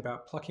asking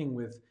about plucking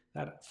with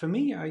that. For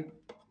me, I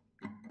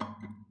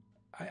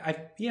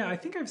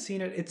think I've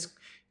seen it. It's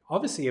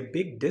obviously a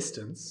big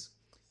distance.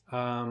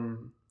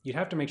 You'd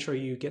have to make sure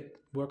you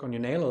work on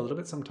your nail a little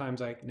bit.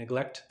 Sometimes I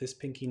neglect this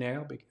pinky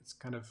nail because it's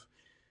kind of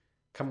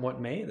come what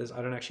may.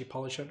 I don't actually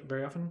polish it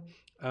very often.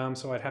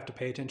 So I'd have to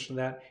pay attention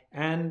to that.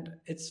 And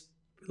it's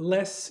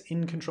less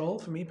in control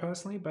for me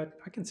personally, but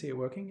I can see it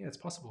working. It's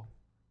possible.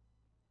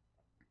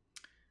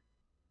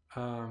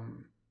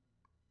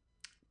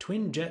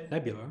 Twin Jet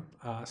Nebula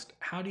asked,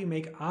 how do you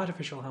make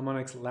artificial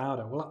harmonics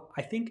louder? Well,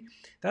 I think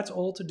that's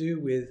all to do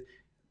with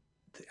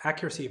the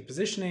accuracy of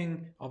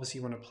positioning. Obviously,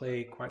 you want to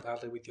play quite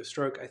loudly with your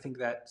stroke. I think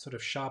that sort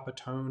of sharper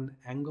tone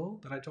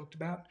angle that I talked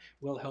about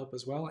will help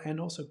as well,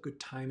 and also good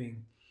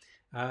timing.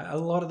 A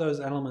lot of those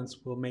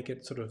elements will make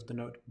it sort of the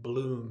note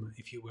bloom,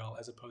 if you will,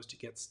 as opposed to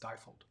get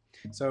stifled.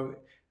 So,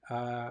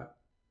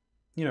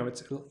 you know,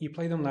 you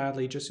play them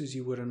loudly just as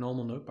you would a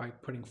normal note by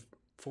putting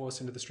force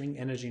into the string,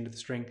 energy into the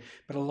string.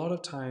 But a lot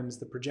of times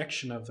the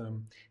projection of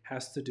them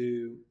has to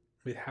do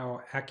with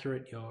how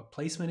accurate your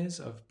placement is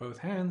of both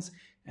hands,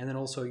 and then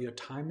also your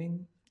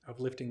timing of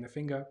lifting the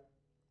finger.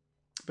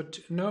 But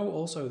know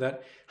also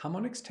that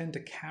harmonics tend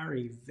to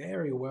carry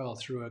very well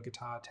through a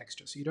guitar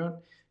texture, so you don't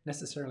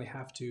necessarily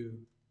have to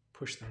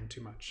push them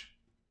too much.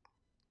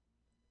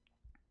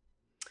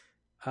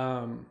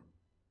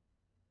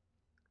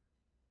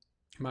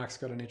 Mark's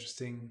got an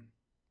interesting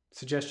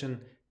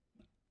suggestion.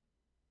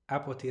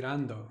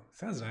 Apotirando.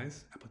 Sounds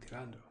nice.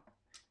 Apotirando.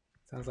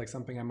 Sounds like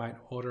something I might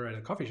order at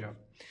a coffee shop.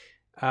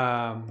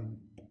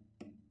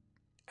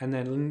 And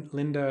then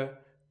Linda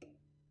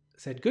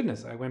said,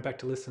 goodness, I went back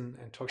to listen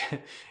and talk.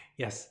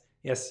 Yes,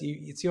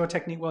 it's your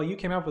technique. Well, you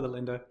came up with it,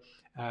 Linda.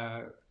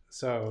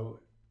 So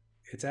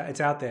it's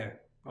out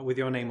there with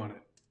your name on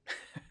it.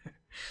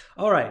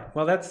 All right.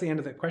 Well, that's the end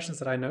of the questions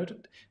that I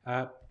noted.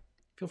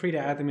 Feel free to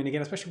add them in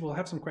again, especially we'll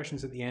have some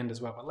questions at the end as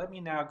well. But let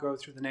me now go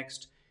through the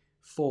next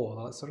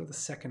 4, sort of the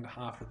second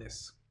half of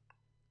this.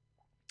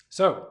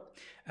 So,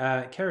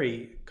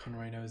 Kerry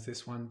Conroy knows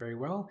this one very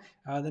well.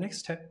 The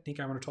next technique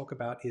I want to talk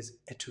about is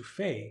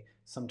étouffé,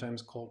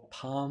 sometimes called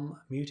palm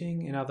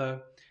muting in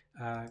other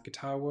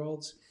guitar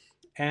worlds,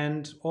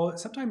 or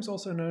sometimes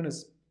also known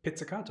as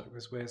pizzicato,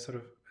 because we're sort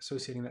of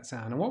associating that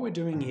sound. And what we're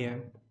doing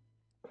here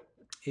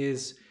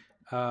is,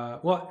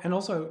 well, and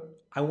also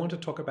I want to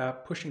talk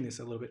about pushing this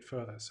a little bit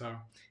further. So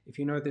if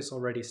you know this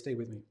already, stay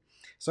with me.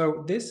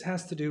 So this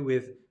has to do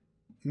with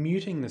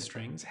muting the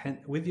strings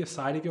with your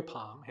side of your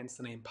palm, hence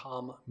the name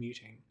palm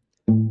muting.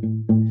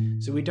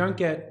 So we don't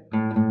get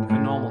a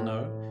normal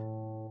note.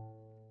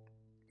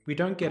 We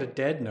don't get a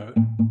dead note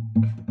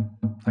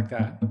like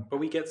that, but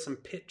we get some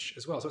pitch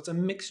as well. So it's a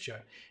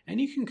mixture. And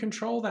you can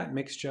control that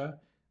mixture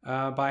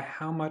by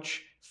how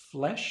much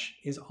flesh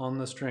is on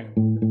the string.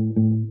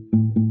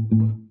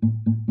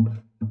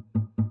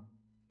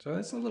 So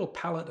that's a little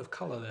palette of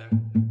color there.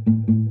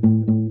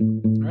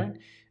 Right?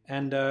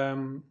 And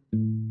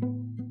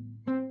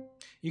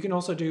you can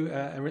also do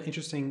a really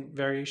interesting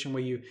variation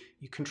where you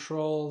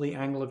control the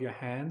angle of your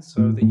hands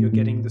so that you're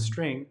getting the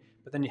string,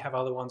 but then you have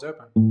other ones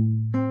open.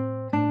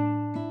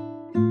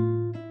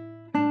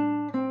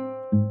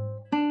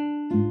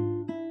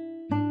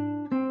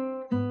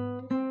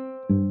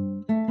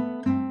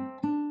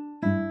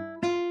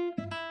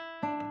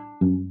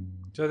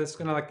 So that's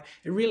kind of like,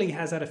 it really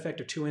has that effect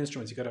of two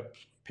instruments. You've got a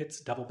Pitts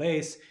double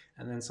bass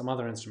and then some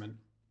other instrument.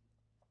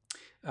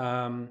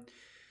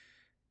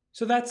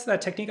 So that's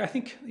that technique. I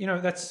think,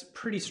 that's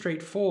pretty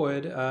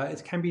straightforward.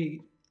 It can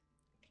be,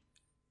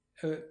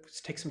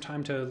 take some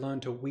time to learn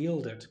to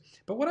wield it.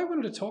 But what I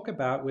wanted to talk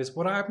about was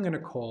what I'm going to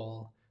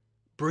call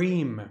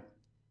Bream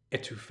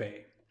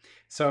étouffée.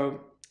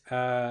 So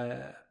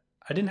I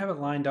didn't have it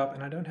lined up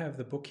and I don't have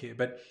the book here,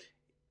 but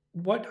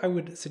what I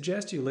would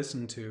suggest you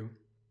listen to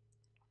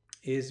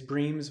is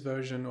Bream's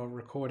version or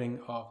recording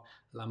of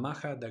La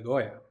Maja de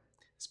Goya,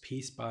 this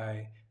piece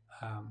by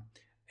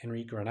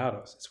Enrique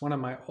Granados. It's one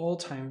of my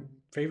all-time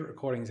favorite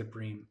recordings of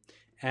Bream.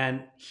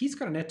 And he's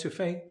got an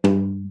étouffée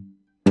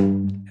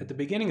at the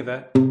beginning of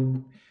that.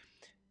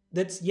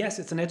 Yes,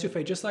 it's an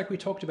étouffée, just like we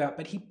talked about,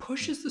 but he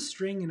pushes the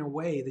string in a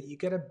way that you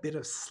get a bit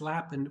of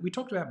slap. And we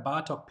talked about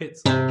Bartók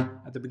Pitts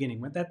at the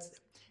beginning, but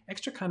that's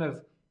extra kind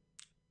of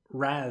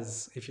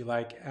raz, if you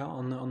like,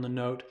 on the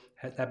note,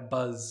 that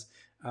buzz.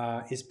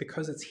 Is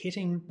because it's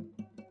hitting,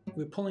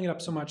 we're pulling it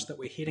up so much that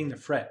we're hitting the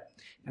fret.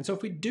 And so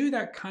if we do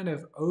that kind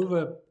of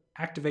over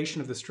activation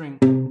of the string,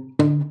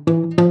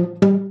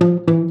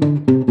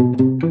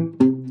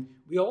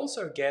 we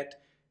also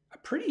get a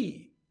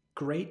pretty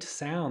great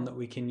sound that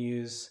we can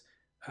use.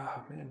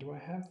 Oh man, do I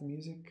have the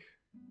music?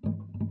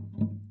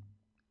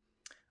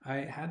 I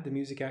had the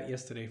music out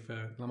yesterday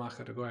for La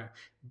Maja de Goya,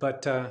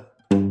 but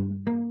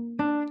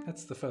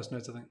that's the first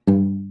notes, I think.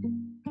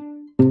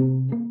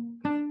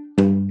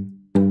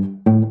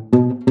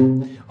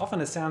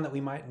 Often a sound that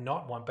we might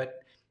not want,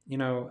 but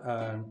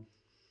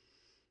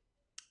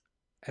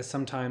as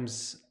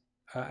sometimes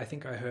I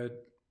think I heard,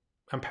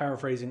 I'm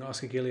paraphrasing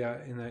Oscar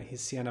Gilliard in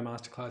his Siena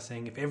Masterclass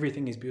saying, if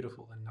everything is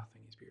beautiful, then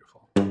nothing is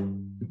beautiful.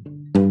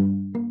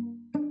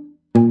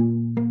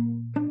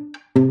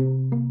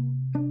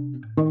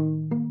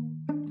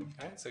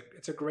 Okay, so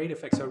it's a great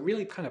effect. So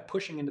really kind of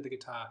pushing into the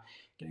guitar,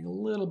 getting a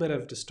little bit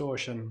of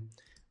distortion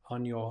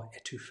on your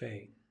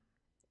étouffée.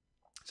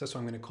 So that's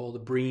what I'm going to call the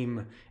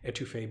Bream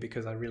étouffée,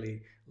 because I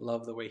really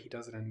love the way he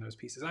does it in those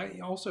pieces. I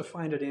also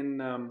find it in,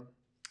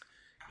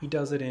 he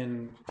does it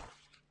in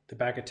the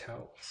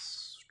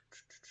Bagatelles.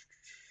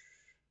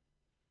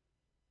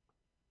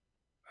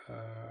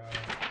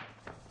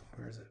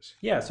 Where is it?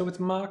 Yeah, so it's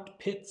marked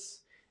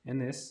Pitts in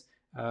this.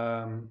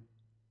 Yeah.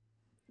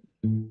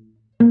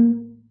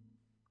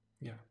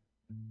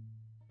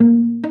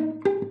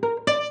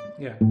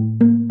 Yeah.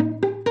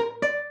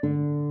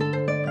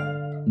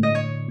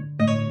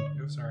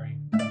 Oh, sorry.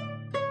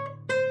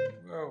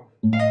 Whoa.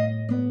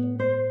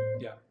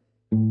 Yeah.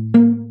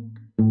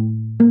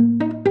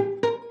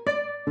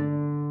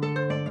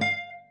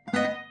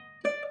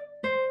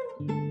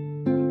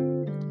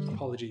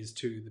 Apologies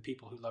to the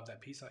people who love that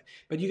piece,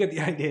 but you get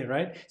the idea,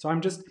 right? So I'm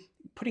just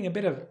putting a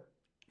bit of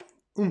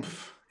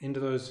oomph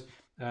into those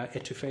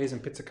étouffées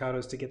and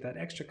pizzicatos to get that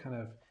extra kind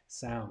of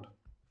sound.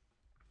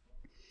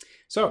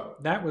 So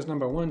that was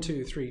number 1,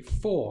 2, 3,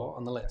 4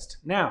 on the list.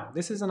 Now,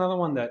 this is another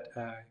one that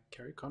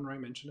Kerry Conroy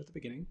mentioned at the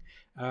beginning.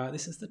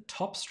 This is the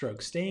top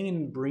stroke, staying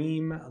in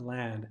Bream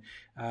land.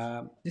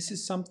 This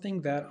is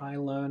something that I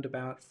learned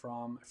about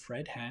from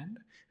Fred Hand,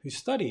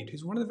 who's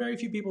one of the very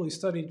few people who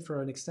studied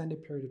for an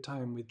extended period of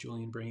time with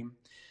Julian Bream.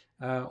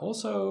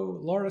 Also,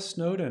 Laura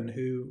Snowden,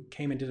 who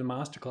came and did a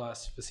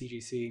masterclass for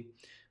CGC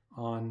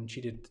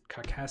she did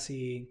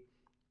Carcassi,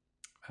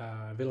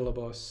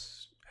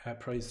 Villa-Lobos,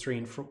 Preludes 3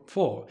 and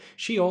 4.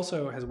 She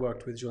also has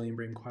worked with Julian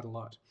Bream quite a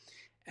lot.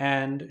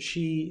 And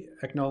she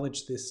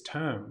acknowledged this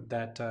term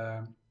that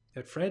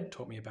Fred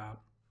taught me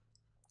about.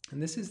 And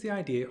this is the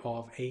idea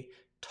of a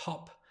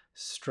top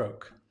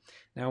stroke.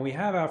 Now we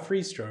have our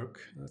free stroke.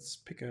 Let's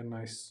pick a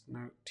nice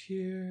note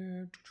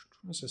here.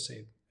 Let's just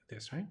say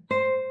this, right?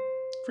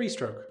 Free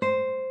stroke.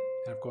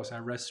 And of course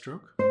our rest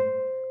stroke.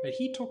 But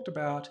he talked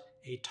about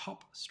a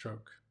top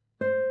stroke.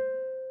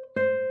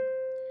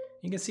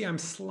 You can see I'm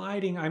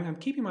sliding, I'm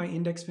keeping my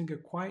index finger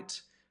quite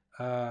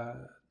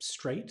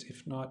straight,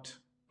 if not,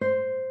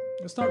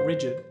 It's not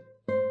rigid,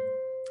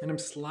 and I'm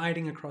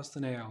sliding across the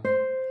nail.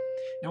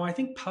 Now, I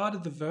think part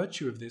of the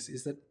virtue of this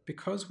is that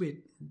because we're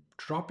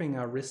dropping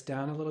our wrist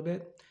down a little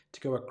bit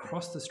to go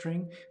across the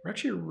string, we're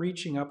actually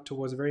reaching up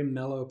towards a very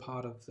mellow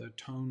part of the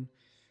tone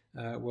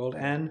world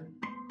and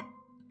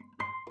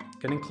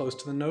getting close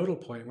to the nodal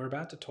point. We're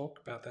about to talk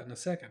about that in a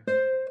second.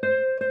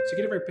 So you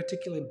get a very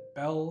particular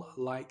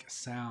bell-like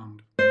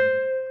sound. And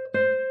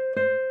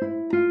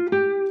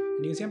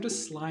you can see I'm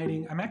just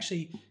sliding. I'm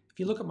actually, if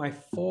you look at my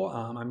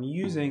forearm, I'm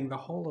using the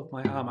whole of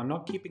my arm. I'm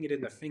not keeping it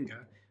in the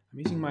finger. I'm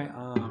using my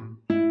arm.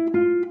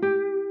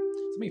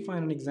 Let me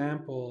find an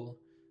example.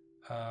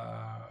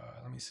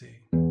 Let me see.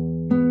 All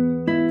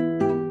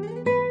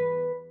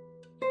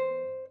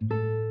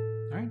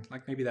right,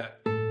 like maybe that.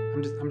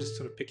 I'm just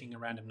sort of picking a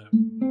random note.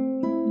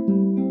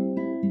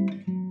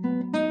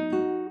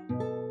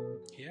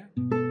 Yeah.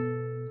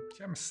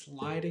 See, I'm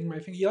sliding my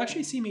finger. You'll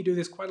actually see me do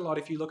this quite a lot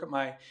if you look at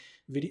my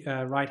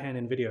right hand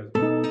in videos.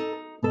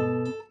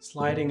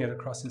 Sliding it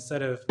across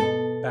instead of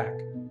back.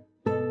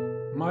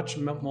 Much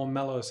more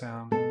mellow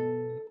sound.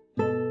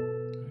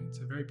 It's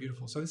a very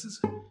beautiful. So this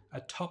is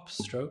a top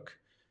stroke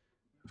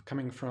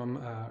coming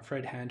from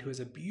Fred Hand, who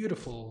is a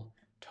beautiful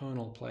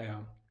tonal player.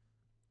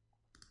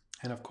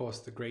 And of course,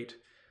 the great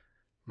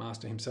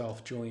master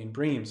himself, Julian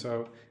Bream.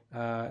 So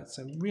it's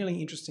a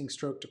really interesting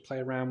stroke to play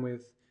around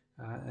with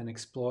and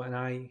explore. And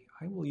I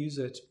will use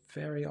it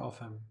very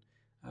often.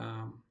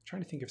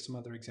 Trying to think of some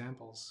other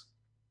examples.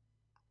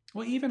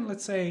 Well, even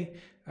let's say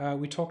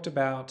we talked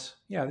about,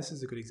 yeah, this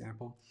is a good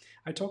example.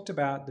 I talked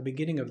about the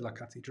beginning of La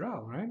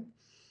Cathédrale, right?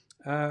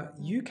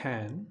 You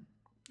can,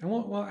 and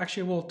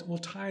we'll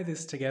tie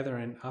this together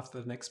and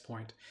after the next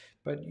point.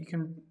 But you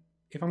can,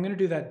 if I'm going to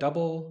do that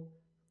double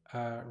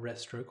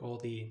rest stroke, or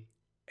the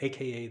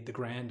AKA the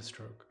grand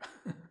stroke.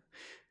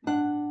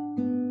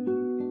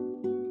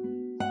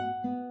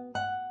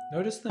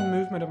 Notice the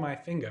movement of my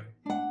finger.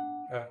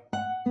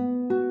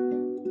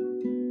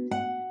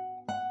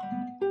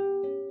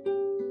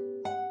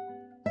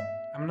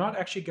 I'm not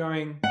actually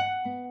going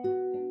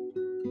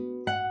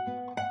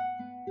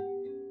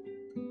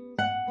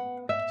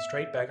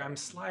straight back. I'm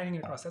sliding it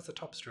across. That's the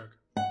top stroke.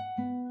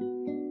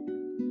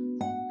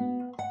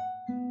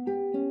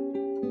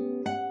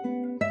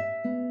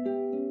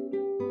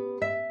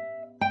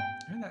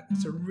 And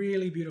that's a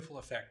really beautiful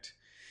effect.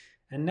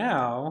 And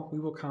now we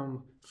will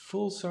come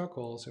full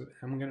circle,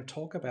 and we're going to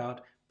talk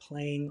about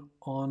playing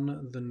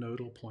on the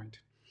nodal point.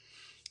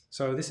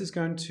 So this is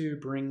going to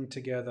bring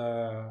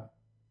together,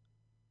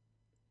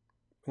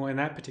 well, in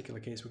that particular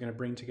case, we're going to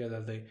bring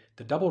together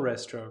the double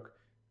rest stroke,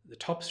 the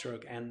top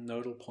stroke, and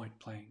nodal point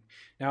playing.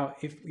 Now,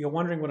 if you're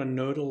wondering what a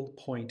nodal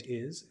point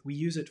is, we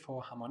use it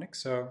for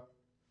harmonics. So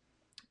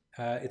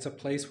it's a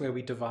place where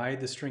we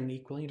divide the string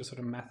equally into sort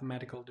of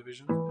mathematical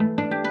division.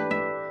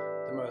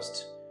 The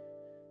most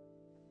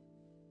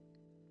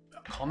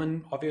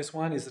common, obvious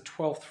one is the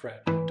 12th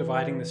fret,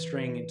 dividing the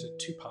string into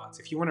two parts.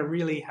 If you want to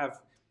really have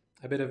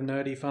a bit of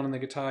nerdy fun on the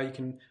guitar, you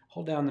can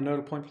hold down the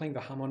nodal point, playing the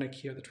harmonic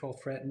here at the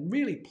 12th fret, and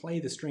really play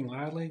the string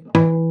loudly.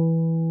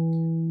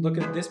 Look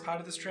at this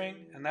part of the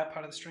string and that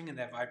part of the string, and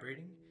they're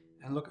vibrating.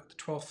 And look at the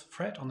 12th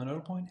fret on the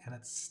nodal point, and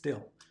it's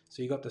still.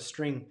 So you got the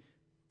string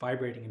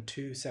vibrating in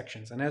two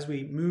sections. And as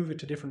we move it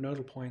to different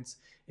nodal points,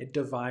 it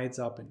divides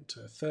up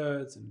into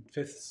thirds and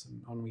fifths,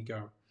 and on we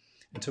go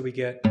until we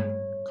get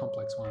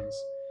complex ones.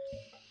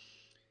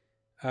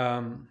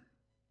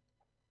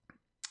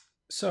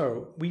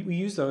 So we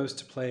use those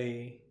to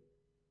play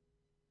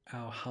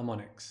our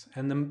harmonics.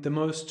 And the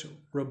most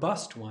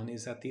robust one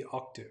is at the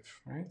octave,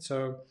 right?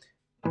 So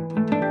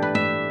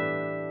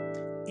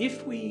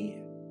if we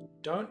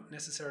don't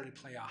necessarily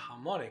play a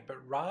harmonic,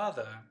 but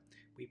rather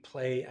we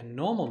play a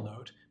normal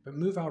note, but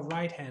move our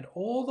right hand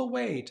all the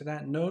way to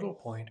that nodal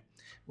point,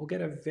 we'll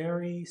get a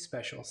very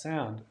special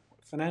sound.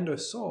 Fernando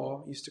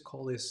Sor used to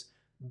call this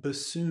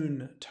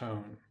bassoon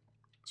tone.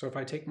 So if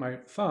I take my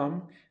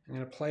thumb, I'm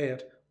going to play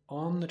it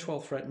on the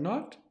 12th fret,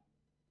 not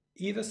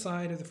either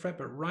side of the fret,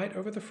 but right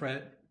over the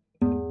fret.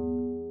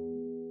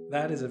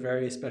 That is a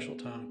very special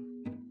tone.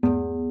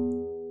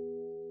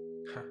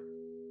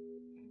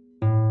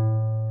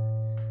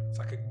 It's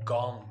like a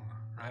gong,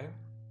 right?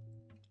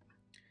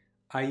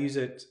 I use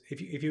it,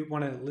 if you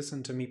want to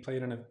listen to me play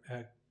it on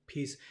a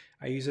piece,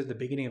 I use it at the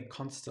beginning of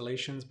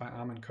Constellations by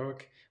Armin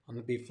Koch on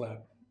the B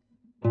flat.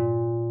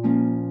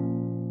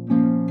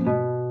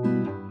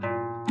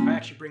 I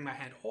actually bring my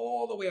hand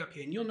all the way up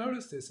here, and you'll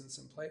notice this in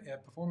some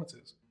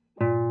performances.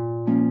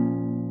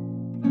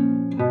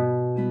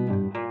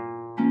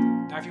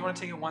 Now, if you want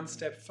to take it one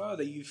step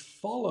further, you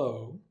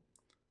follow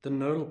the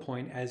nodal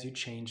point as you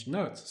change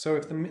notes. So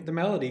if the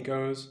melody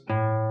goes,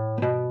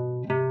 I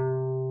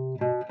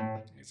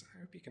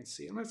hope you can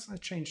see it. Let's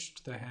change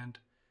to the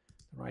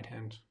right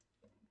hand.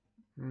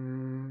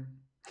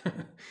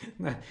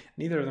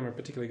 Neither of them are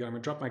particularly good. I'm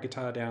going to drop my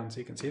guitar down so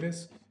you can see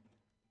this.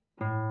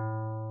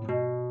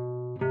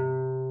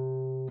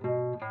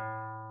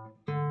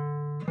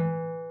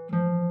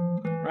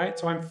 Right,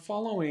 so I'm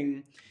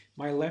following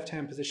my left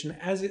hand position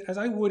as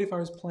I would if I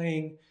was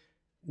playing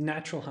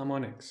natural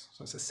harmonics.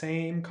 So it's the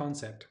same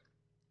concept.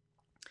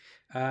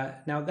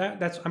 Now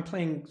that's I'm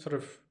playing sort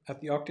of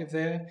at the octave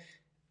there.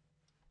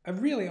 A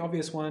really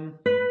obvious one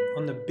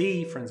on the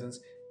B, for instance.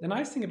 The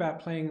nice thing about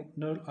playing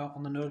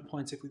on the nodal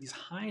points with these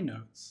high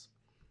notes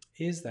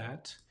is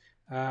that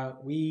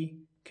we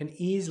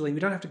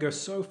don't have to go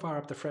so far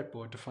up the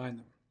fretboard to find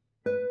them.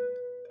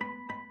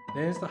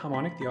 There's the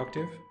harmonic, the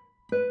octave,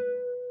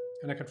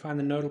 and I can find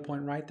the nodal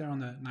point right there on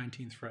the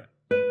 19th fret.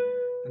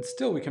 And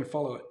still we can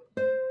follow it.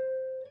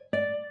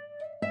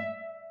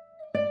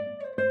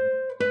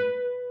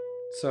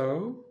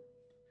 So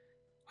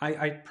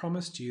I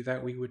promised you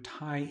that we would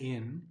tie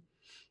in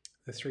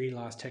the three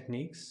last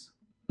techniques.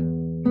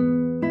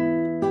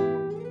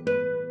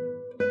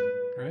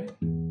 Right?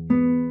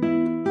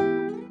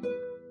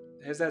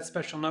 There's that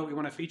special note we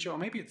want to feature, or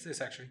maybe it's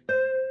this actually.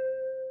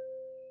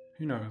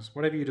 Who knows?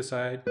 Whatever you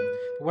decide. But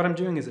what I'm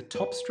doing is a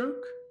top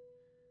stroke,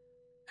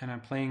 and I'm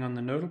playing on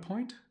the nodal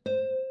point,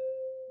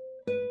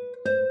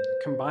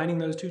 combining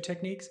those two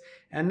techniques.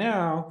 And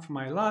now for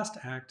my last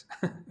act,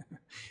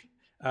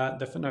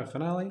 the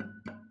finale.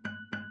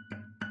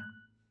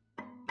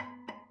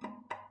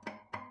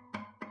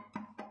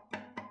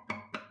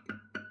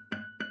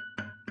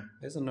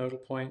 There's a nodal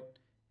point.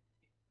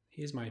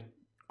 Here's my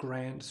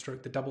grand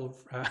stroke, the double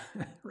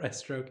rest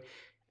stroke,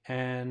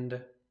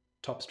 and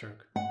top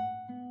stroke.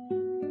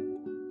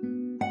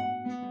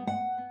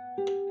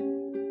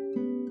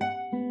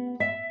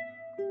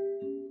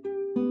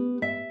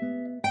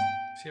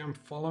 See, I'm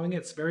following it.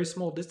 It's very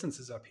small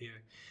distances up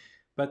here,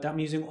 but I'm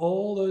using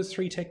all those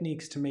three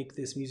techniques to make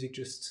this music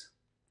just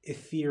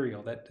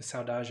ethereal. That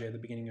saudade at the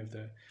beginning of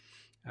the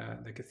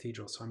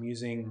cathedral. So I'm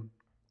using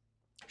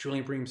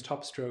Julian Bream's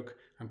top stroke.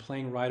 I'm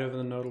playing right over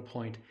the nodal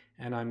point,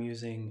 and I'm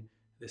using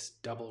this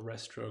double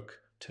rest stroke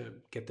to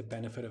get the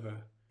benefit of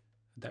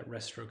that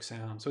rest stroke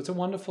sound. So it's a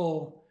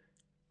wonderful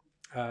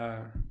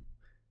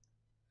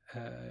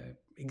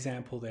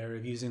example there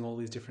of using all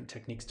these different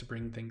techniques to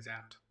bring things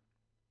out.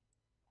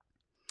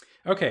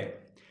 Okay,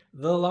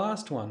 the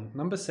last one,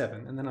 number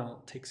 7, and then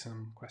I'll take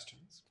some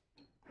questions.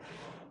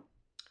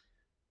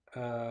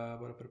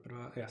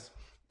 Yes,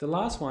 the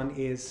last one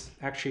is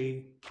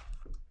actually,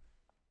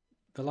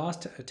 the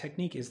last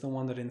technique is the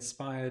one that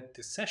inspired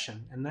this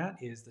session, and that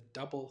is the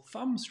double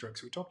thumb stroke.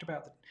 So we talked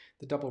about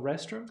the double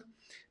rest stroke,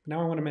 but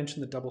now I want to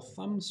mention the double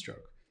thumb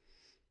stroke.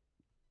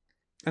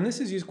 And this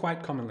is used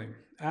quite commonly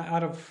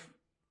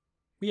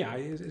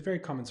it's a very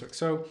common stroke.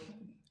 So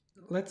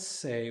let's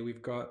say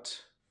we've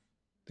got,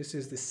 this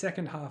is the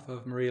second half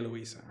of Maria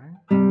Luisa, right?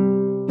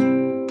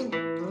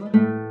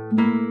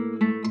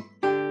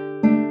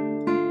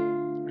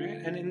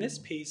 Right? And in this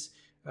piece,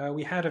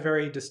 we had a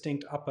very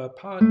distinct upper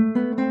part,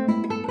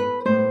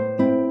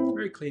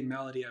 very clean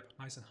melody up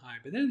nice and high.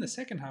 But then in the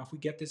second half, we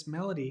get this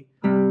melody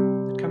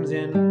that comes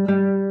in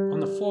on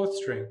the 4th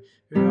string.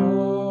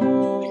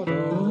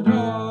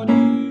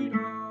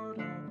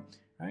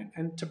 Right?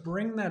 And to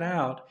bring that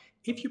out,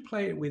 if you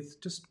play it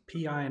with just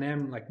P, I, and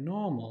M like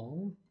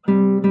normal,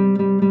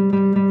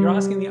 you're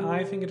asking the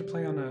I finger to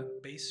play on a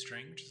bass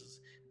string, which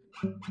is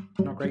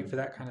not great for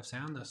that kind of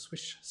sound, the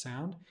swish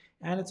sound.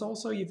 And it's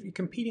also, you're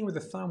competing with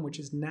the thumb, which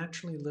is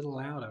naturally a little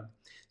louder.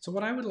 So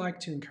what I would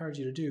like to encourage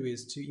you to do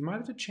is you might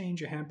have to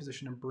change your hand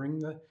position and bring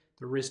the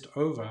wrist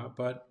over,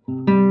 but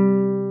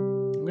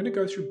I'm going to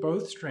go through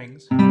both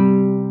strings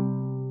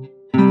and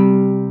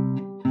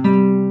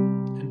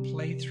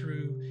play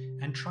through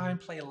and try and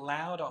play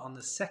louder on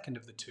the second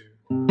of the two.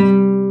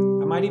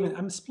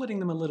 I'm splitting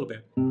them a little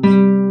bit.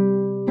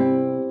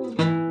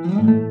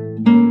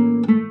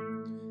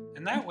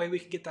 And that way we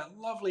can get that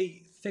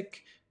lovely,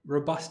 thick,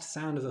 robust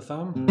sound of the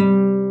thumb.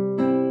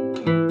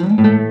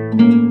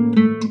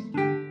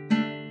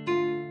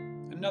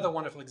 Another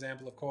wonderful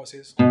example, of course,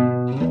 is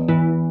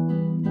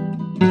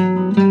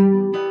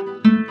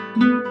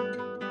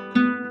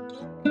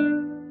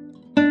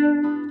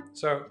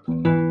so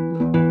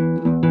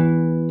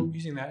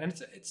using that, and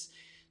it's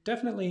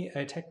definitely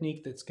a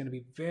technique that's going to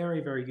be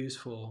very, very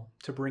useful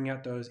to bring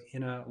out those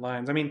inner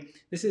lines. I mean,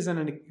 this isn't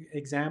an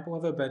example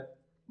of it, but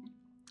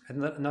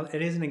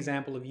it is an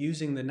example of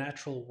using the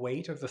natural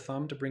weight of the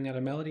thumb to bring out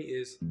a melody.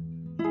 Is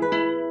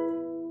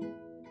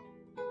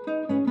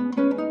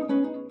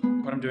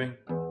what I'm doing.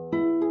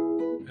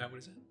 What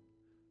is it?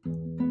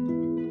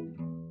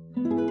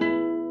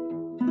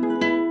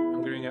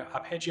 I'm doing an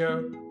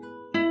arpeggio,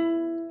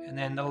 and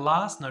then the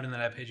last note in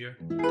that arpeggio.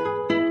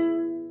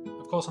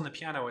 Of course, on the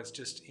piano, it's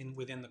just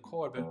within the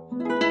chord, but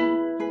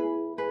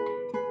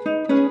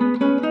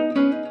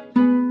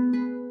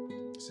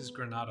this is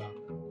Granada.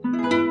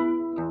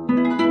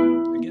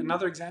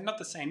 Another example, not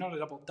the same, not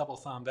a double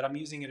thumb, but I'm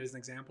using it as an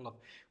example of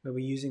where we're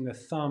using the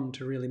thumb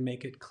to really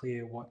make it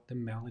clear what the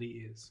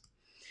melody is.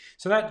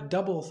 So that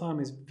double thumb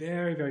is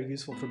very, very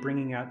useful for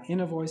bringing out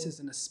inner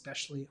voices, and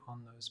especially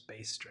on those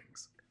bass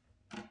strings.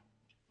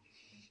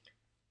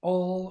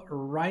 All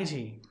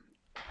righty.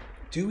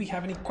 Do we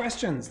have any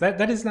questions? That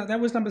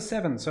was number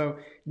 7. So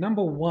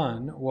number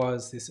 1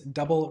 was this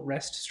double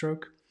rest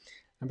stroke.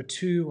 Number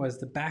 2 was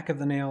the back of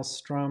the nail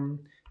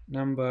strum.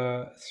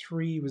 Number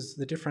 3 was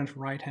the different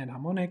right-hand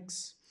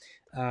harmonics.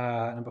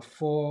 Number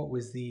 4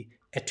 was the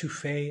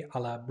étouffé à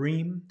la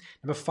Bream.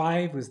 Number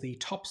 5 was the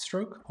top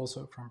stroke,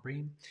 also from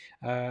Bream.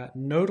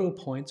 Nodal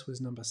points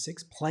was number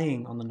 6,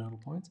 playing on the nodal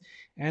points.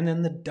 And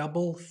then the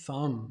double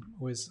thumb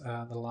was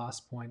the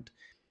last point,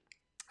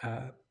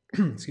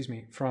 excuse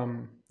me,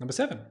 from number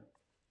 7.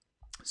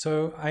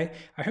 So I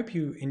hope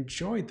you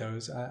enjoyed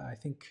those. I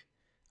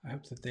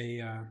hope that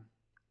they,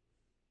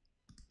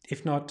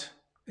 if not,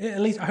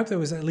 at least I hope there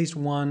was at least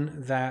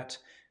one that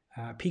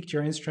piqued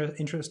your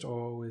interest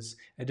or was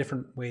a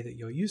different way that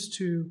you're used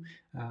to,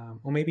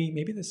 or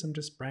maybe there's some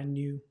just brand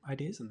new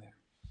ideas in there.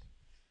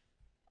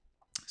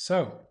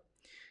 So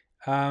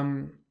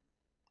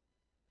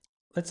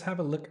let's have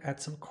a look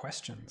at some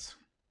questions.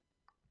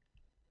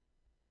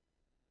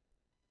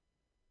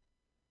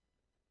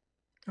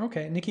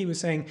 Okay, Nikki was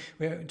saying,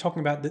 we're talking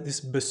about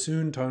this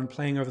bassoon tone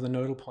playing over the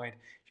nodal point.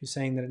 She was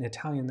saying that in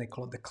Italian they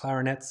call it the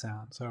clarinet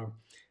sound. So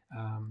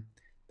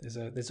there's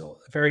a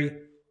very,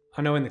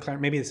 I know in the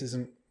clarinet, maybe this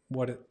isn't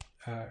what it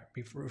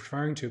be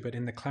referring to, but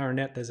in the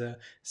clarinet there's a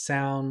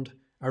sound,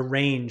 a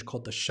range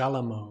called the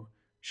Chalumeau.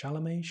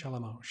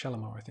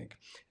 Chalumeau, I think.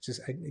 It's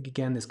just,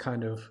 again, this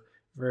kind of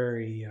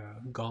very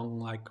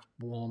gong-like,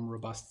 warm,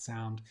 robust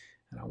sound.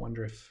 And I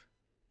wonder if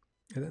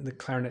the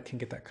clarinet can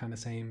get that kind of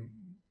same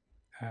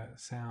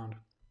sound.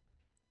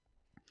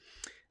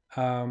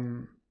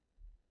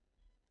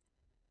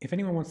 If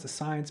anyone wants the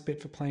science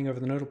bit for playing over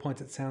the nodal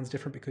points, it sounds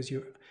different because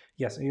you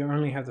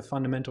only have the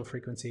fundamental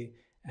frequency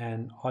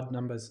and odd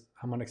numbers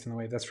harmonics in the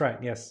wave. That's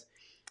right, yes.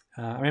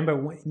 I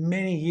remember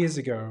many years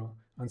ago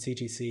on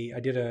CGC, I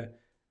did a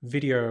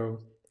video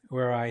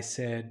where I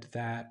said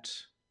that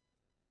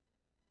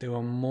there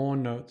were more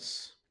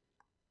notes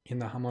in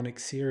the harmonic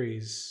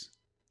series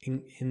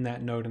in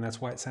that note, and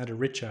that's why it sounded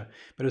richer.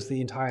 But it was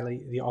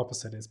entirely the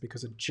opposite, is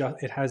because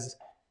it has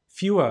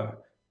fewer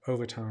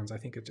overtones, I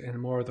think,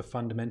 and more of the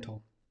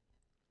fundamental.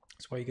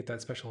 That's why you get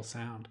that special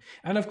sound.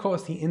 And of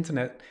course, the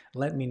internet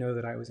let me know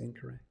that I was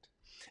incorrect.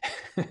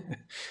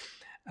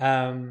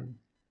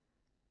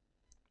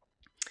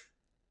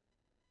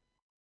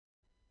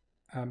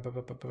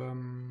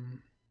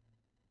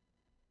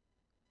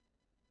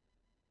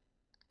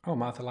 Oh,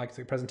 Martha liked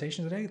the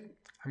presentation today.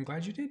 I'm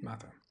glad you did,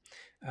 Martha.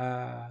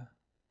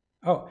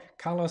 Oh,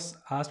 Carlos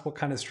asked what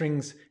kind of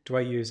strings do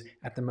I use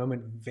at the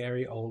moment?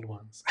 Very old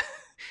ones.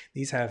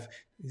 These have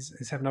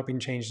not been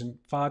changed in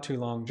far too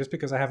long, just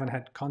because I haven't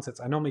had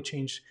concerts. I normally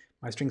change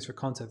my strings for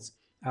concerts.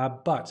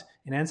 But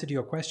in answer to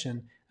your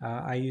question,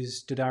 I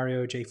use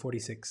D'Addario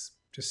J46,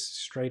 just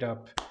straight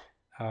up.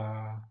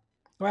 Well,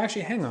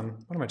 actually, hang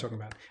on. What am I talking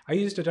about? I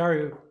used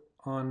D'Addario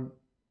on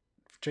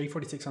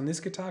J46 on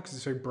this guitar because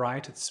it's very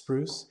bright, it's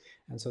spruce,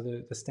 and so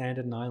the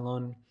standard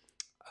nylon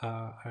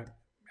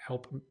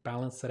help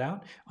balance that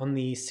out. On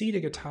the cedar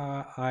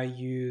guitar, I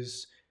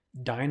use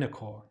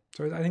Dynacore.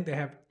 So I think they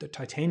have the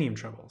titanium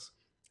trebles.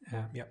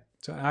 Yeah,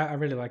 so I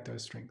really like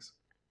those strings.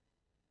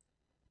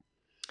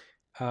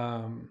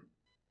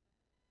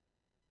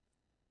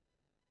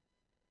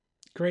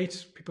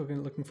 Great, people have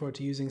been looking forward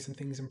to using some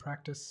things in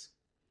practice.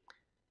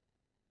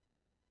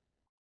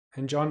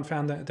 And John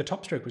found that the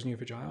top stroke was new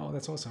for John. Oh,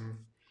 that's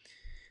awesome.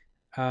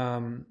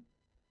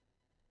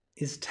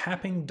 Is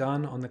tapping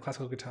done on the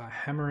classical guitar?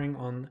 Hammering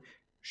on?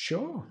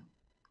 Sure.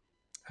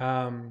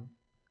 Yeah,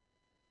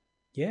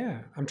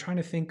 I'm trying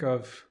to think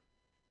of.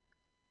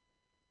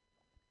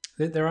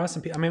 There are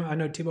some people. I mean, I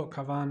know Thibaut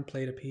Cavan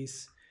played a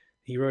piece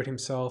he wrote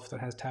himself that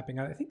has tapping.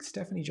 I think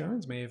Stephanie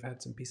Jones may have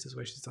had some pieces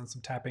where she's done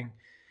some tapping.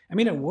 I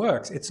mean, it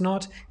works. It's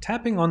not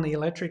tapping on the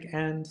electric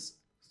and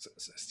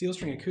steel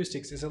string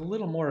acoustics is a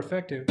little more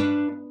effective.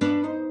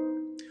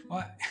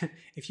 Well,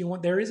 if you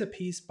want, there is a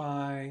piece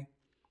by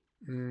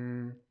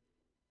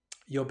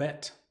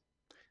Yobet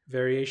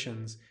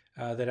Variations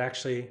that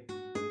actually,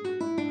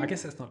 I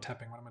guess that's not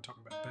tapping. What am I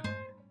talking about? But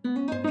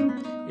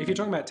if you're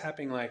talking about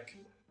tapping, like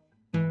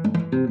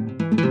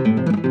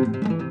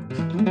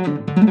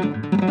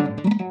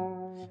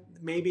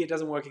maybe it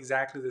doesn't work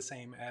exactly the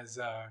same as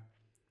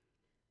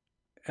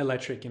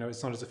electric.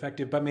 It's not as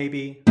effective. But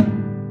maybe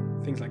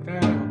things like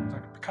that,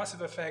 like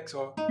percussive effects,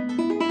 or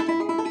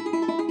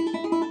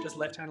just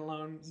left hand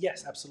alone.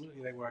 Yes,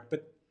 absolutely, they work.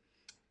 But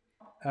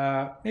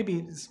maybe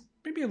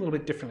a little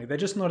bit differently. They're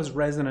just not as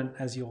resonant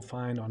as you'll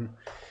find on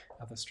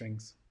other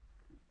strings.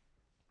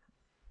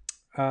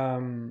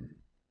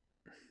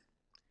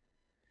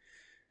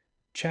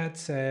 Chad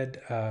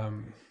said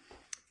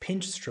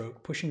pinch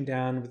stroke, pushing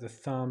down with the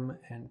thumb,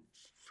 and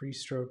free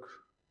stroke.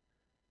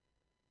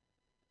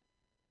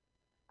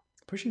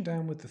 Pushing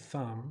down with the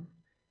thumb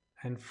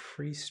and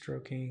free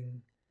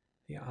stroking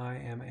the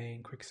IMA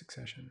in quick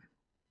succession.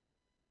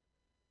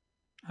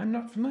 I'm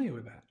not familiar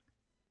with that.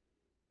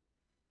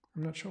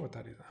 I'm not sure what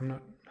that is. I'm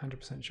not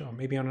 100% sure.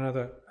 Maybe on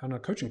a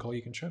coaching call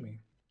you can show me.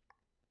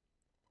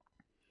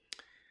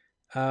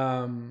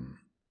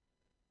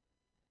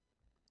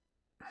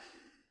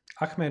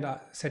 Ahmed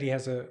said he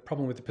has a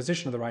problem with the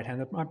position of the right hand.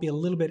 That might be a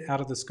little bit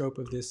out of the scope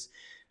of this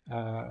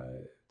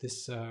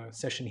this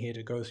session here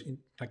to go in,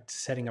 like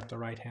setting up the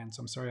right hand.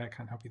 So I'm sorry I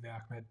can't help you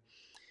there, Ahmed.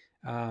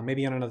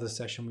 Maybe on another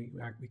session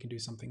we can do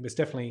something. There's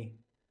definitely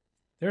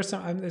there's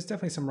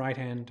definitely some right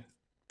hand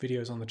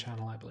videos on the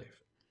channel, I believe.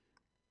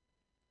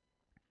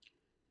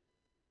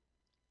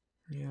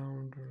 Yeah.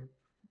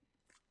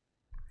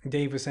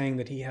 Dave was saying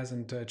that he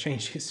hasn't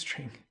changed his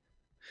string.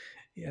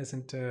 He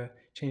hasn't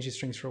changed his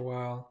strings for a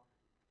while.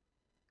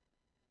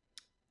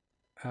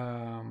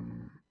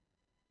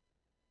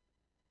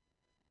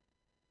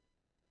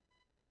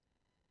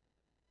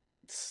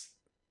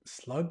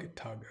 Slug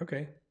Tug.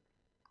 Okay.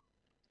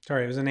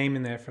 Sorry, there was a name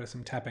in there for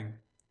some tapping.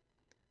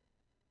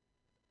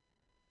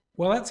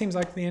 Well, that seems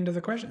like the end of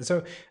the question.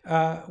 So,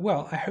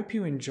 well, I hope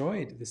you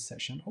enjoyed this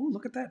session. Oh,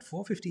 look at that,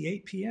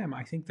 4:58 p.m.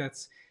 I think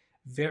that's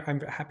I'm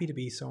happy to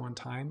be so on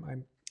time.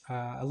 I'm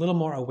a little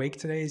more awake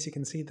today, as you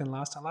can see, than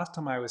last time. Last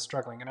time I was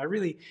struggling, and I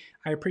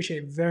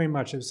appreciate very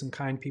much. There's some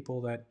kind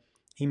people that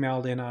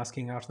emailed in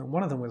asking after them.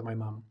 One of them was my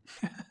mom.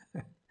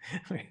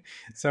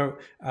 So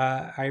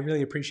I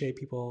really appreciate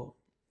people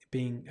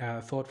being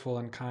thoughtful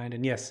and kind.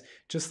 And yes,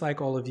 just like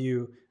all of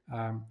you,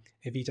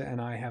 Evita and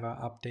I have our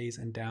up days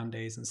and down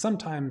days. And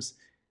sometimes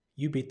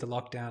you beat the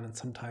lockdown and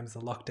sometimes the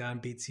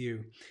lockdown beats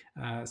you.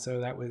 So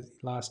that was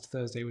last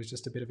Thursday was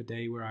just a bit of a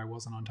day where I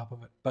wasn't on top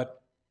of it.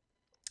 But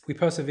we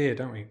persevere,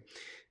 don't we?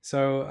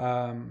 So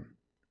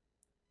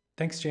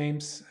thanks,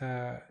 James.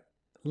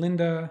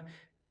 Linda,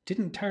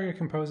 didn't Tarja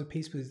compose a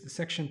piece with the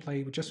section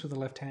play just with the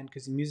left hand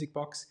because the music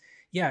box?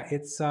 Yeah,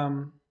 it's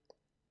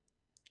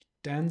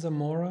Danza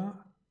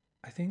Mora,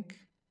 I think.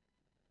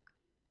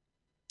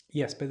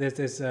 Yes, but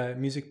there's a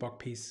music box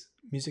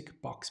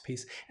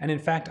piece, and in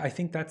fact, I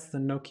think that's the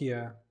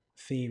Nokia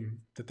theme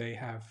that they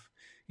have.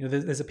 You know,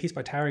 there's a piece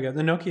by Tarja.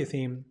 The Nokia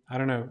theme, I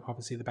don't know,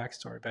 obviously the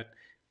backstory, but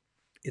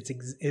it's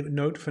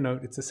note for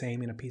note, it's the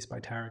same in a piece by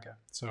Tarja.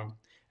 So,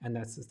 and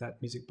that's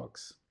that music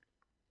box.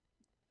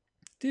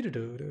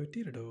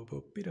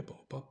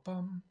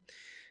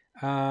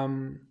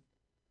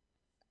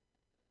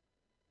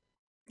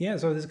 Yeah,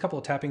 so there's a couple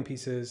of tapping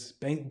pieces.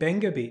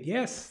 Benga Beat,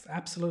 yes,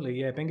 absolutely.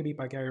 Yeah, Benga Beat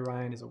by Gary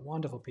Ryan is a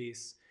wonderful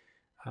piece.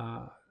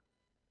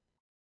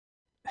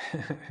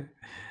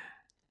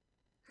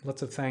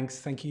 Lots of thanks.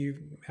 Thank you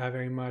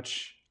very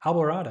much.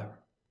 Alborada.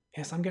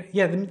 Yes, I'm getting.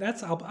 Yeah,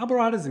 that's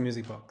Alborada's the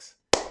music box.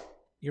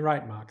 You're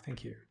right, Mark.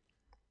 Thank you.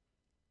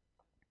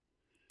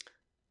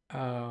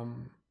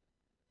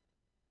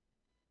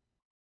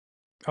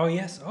 Oh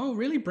yes. Oh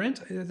really,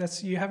 Brent?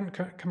 That's you haven't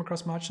come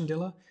across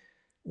Marchandilla?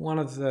 One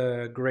of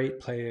the great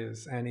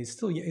players, and he's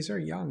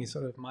very young. He's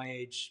sort of my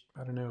age.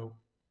 I don't know.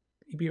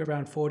 He'd be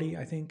around 40,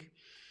 I think.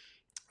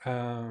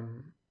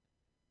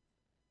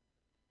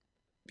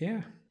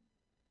 Yeah.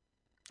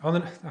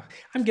 Oh,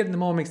 I'm getting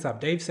them all mixed up.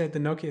 Dave said the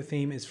Nokia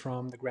theme is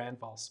from the Grand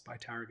Valse by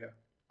Targa.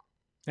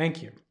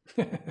 Thank you.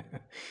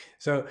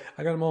 So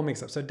I got them all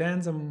mixed up. So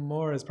Danza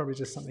Mora is probably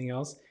just something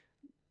else.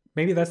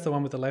 Maybe that's the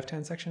one with the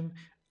left-hand section.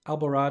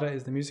 Alborada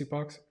is the music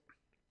box.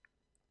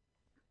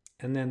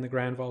 And then the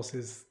Grand Valse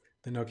is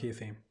the Nokia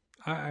theme.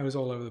 I was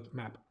all over the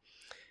map.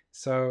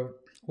 So,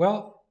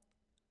 well,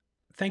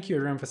 thank you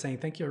everyone for saying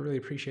thank you. I really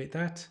appreciate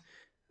that.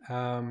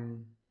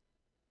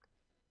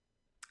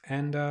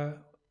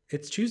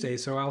 It's Tuesday,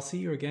 so I'll see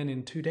you again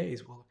in 2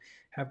 days. We'll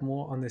have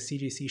more on the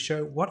CGC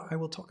show. What I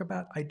will talk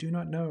about, I do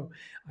not know.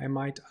 I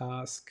might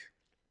ask.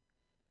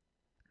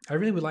 I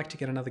really would like to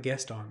get another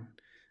guest on.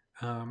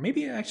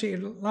 Maybe actually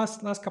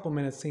last couple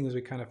minutes, seeing as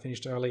we kind of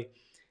finished early.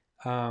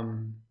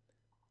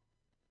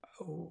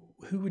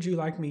 Who would you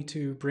like me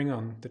to bring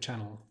on the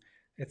channel?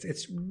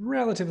 It's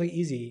relatively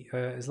easy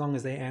as long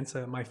as they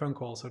answer my phone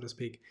call, so to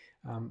speak,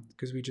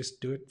 because we just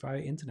do it via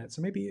internet.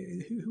 So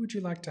maybe who would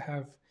you like to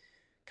have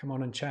come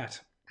on and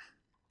chat?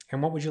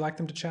 And what would you like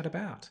them to chat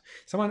about?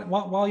 Someone,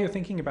 while you're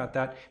thinking about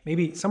that,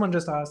 maybe someone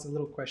just asked a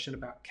little question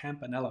about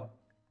Campanella,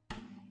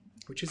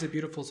 which is a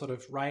beautiful sort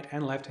of right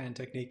and left hand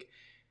technique.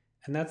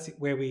 And that's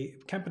where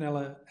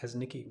Campanella, as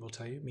Nikki will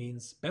tell you,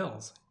 means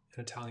bells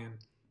in Italian.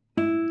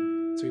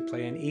 So we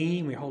play an E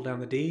and we hold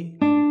down the D,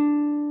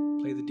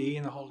 play the D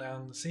and hold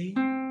down the C,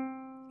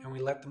 and we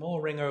let them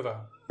all ring over.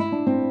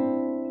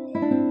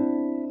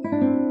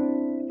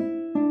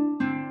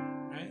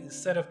 Right?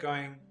 Instead of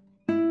going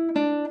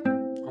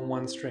on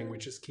one string,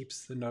 which just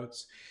keeps the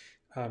notes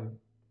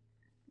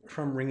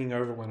from ringing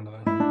over one another.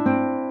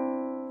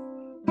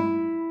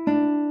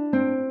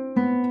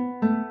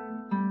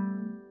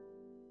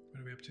 What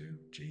are we up to?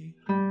 G.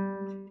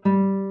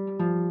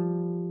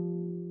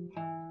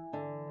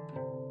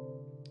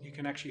 You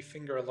can actually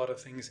finger a lot of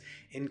things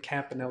in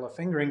Campanella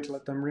fingering to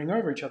let them ring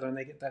over each other, and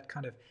they get that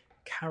kind of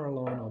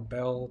carillon or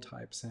bell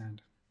type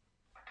sound.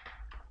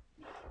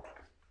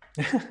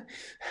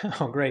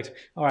 Oh, great.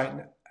 All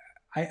right.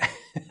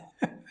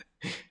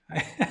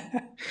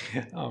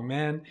 Oh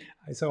man.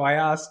 So I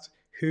asked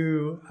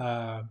who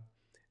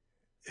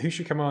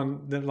should come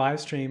on the live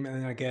stream, and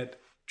then I get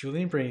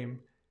Julian Bream,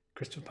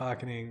 Christopher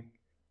Parkening,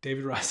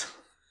 David Russell.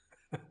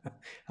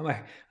 I'm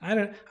like, I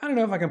don't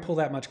know if I can pull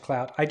that much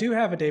clout. I do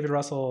have a David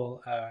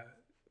Russell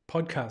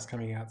podcast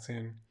coming out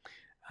soon.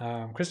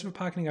 Christopher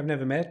Parkening, I've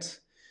never met,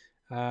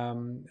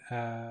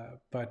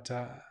 but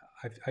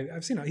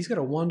I've seen it. He's got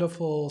a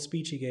wonderful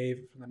speech he gave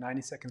from the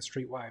 92nd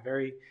Street Y.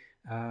 Very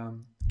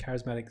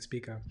charismatic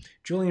speaker.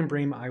 Julian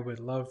Bream, I would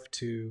love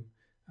to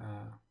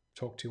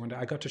talk to one day.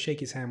 I got to shake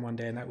his hand one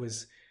day, and that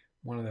was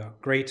one of the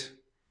great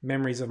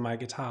memories of my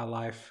guitar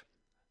life.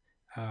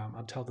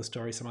 I'll tell the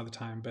story some other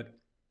time, but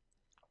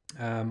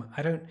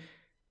I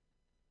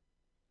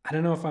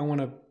don't know if I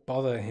want to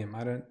bother him.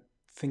 I don't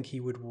think he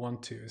would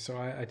want to, so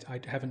I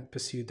haven't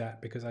pursued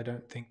that, because I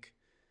don't think,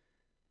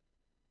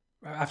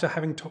 after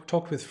having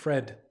talked with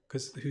Fred,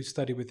 who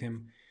studied with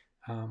him,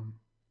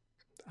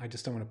 I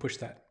just don't want to push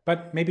that.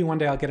 But maybe one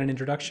day I'll get an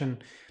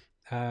introduction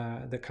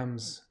that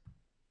comes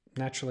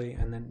naturally,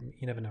 and then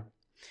you never know.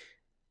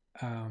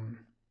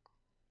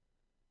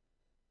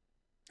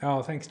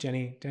 Oh, thanks,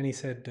 Jenny. Jenny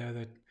said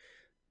that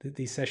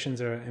these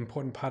sessions are an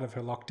important part of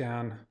her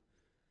lockdown.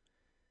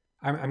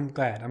 I'm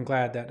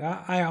glad that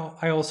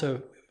I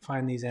also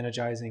find these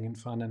energizing and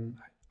fun, and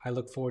I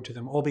look forward to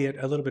them,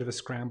 albeit a little bit of a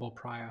scramble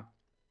prior.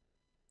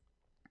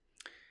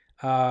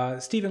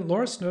 Stephen,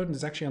 Laura Snowden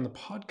is actually on the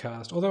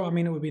podcast, although, I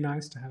mean, it would be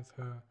nice to have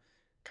her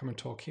come and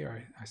talk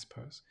here, I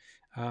suppose.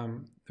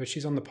 But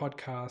she's on the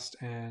podcast,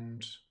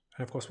 and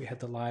of course we had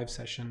the live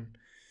session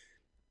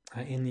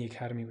in the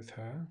academy with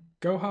her.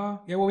 Gohar,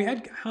 yeah, well, we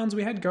had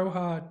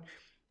Gohar a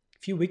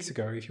few weeks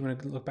ago, if you want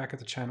to look back at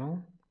the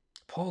channel.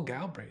 Paul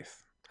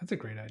Galbraith, that's a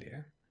great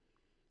idea.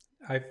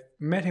 I've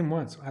met him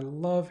once. I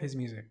love his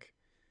music.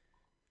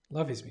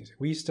 Love his music.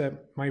 We used to,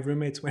 my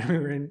roommates when we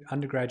were in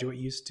undergraduate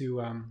used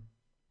to,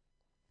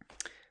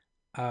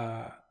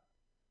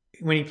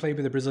 when he played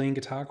with the Brazilian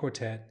Guitar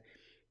Quartet,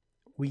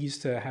 we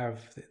used to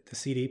have the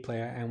CD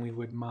player, and we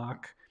would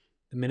mark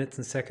the minutes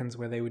and seconds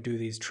where they would do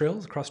these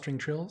trills, cross-string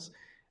trills,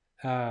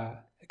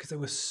 because it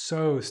was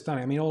so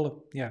stunning. I mean,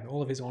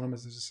 all of his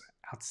ornaments are just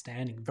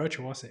outstanding,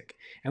 virtuosic,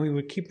 and we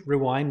would keep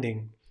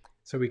rewinding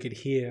so we could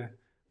hear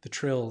the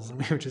trills, and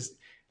we were just,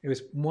 it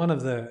was one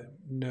of the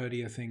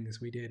nerdier things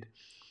we did.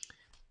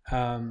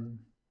 Oh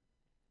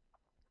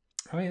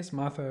yes,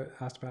 Martha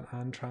asked about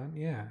Antran.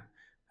 Yeah,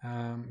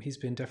 he's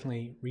been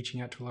definitely reaching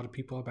out to a lot of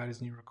people about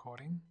his new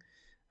recording.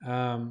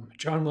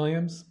 John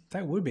Williams,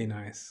 that would be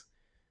nice.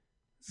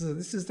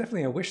 This is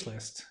definitely a wish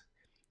list.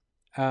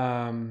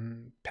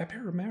 Pepe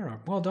Romero.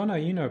 Well, Donna,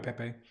 you know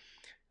Pepe.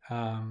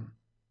 Well,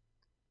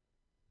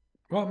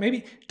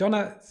 maybe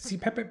Donna. See,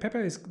 Pepe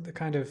is the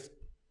kind of,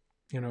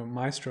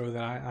 maestro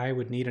that I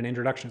would need an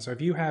introduction. So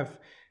if you have,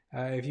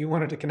 if you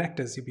wanted to connect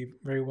us, you'd be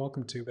very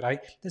welcome to.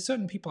 But there's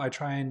certain people I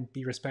try and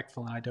be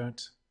respectful, and I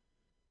don't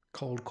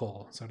cold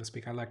call, so to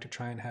speak. I like to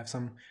try and have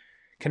some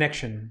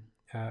connection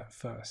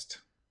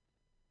first.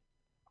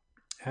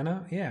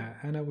 Anna, yeah,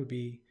 Anna would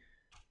be.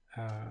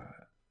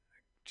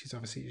 She's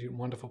obviously a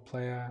wonderful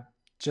player.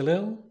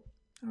 Jalil,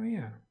 oh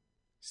yeah.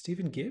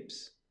 Stephen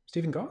Gibbs,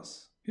 Stephen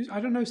Goss. I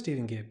don't know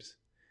Stephen Gibbs.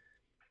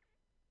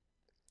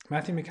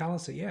 Matthew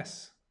McAllister,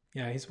 yes.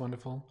 Yeah, he's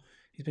wonderful.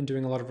 He's been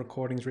doing a lot of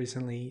recordings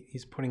recently.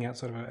 He's putting out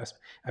sort of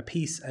a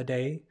piece a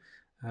day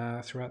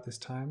throughout this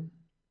time.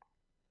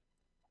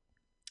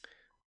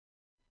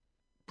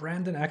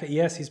 Brandon Acker,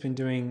 yes, he's been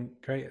doing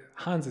great.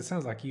 Hans, it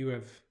sounds like you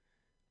have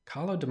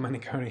Carlo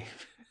Domeniconi.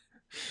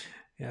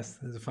 Yes,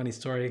 there's a funny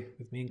story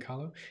with me and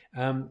Carlo.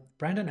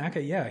 Brandon Acker,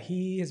 yeah,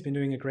 he has been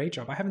doing a great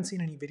job. I haven't seen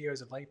any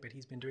videos of late, but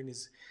he's been doing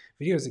these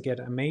videos that get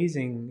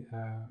amazing.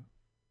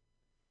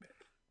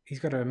 He's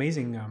got an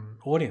amazing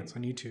audience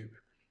on YouTube.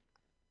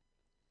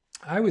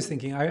 I was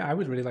thinking I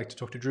would really like to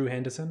talk to Drew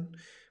Henderson,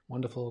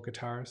 wonderful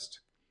guitarist.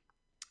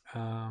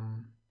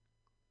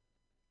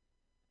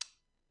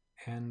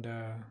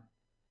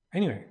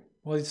 Anyway,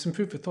 well, it's some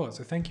food for thought,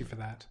 so thank you for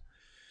that.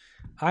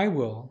 I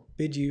will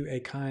bid you a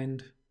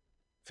kind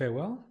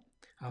farewell.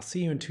 I'll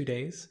see you in 2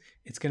 days.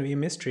 It's going to be a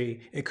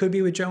mystery. It could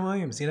be with Joe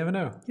Williams. You never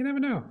know. You never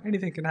know.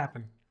 Anything can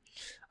happen.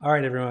 All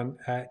right, everyone.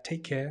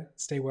 Take care.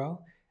 Stay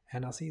well.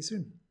 And I'll see you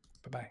soon.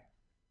 Bye-bye.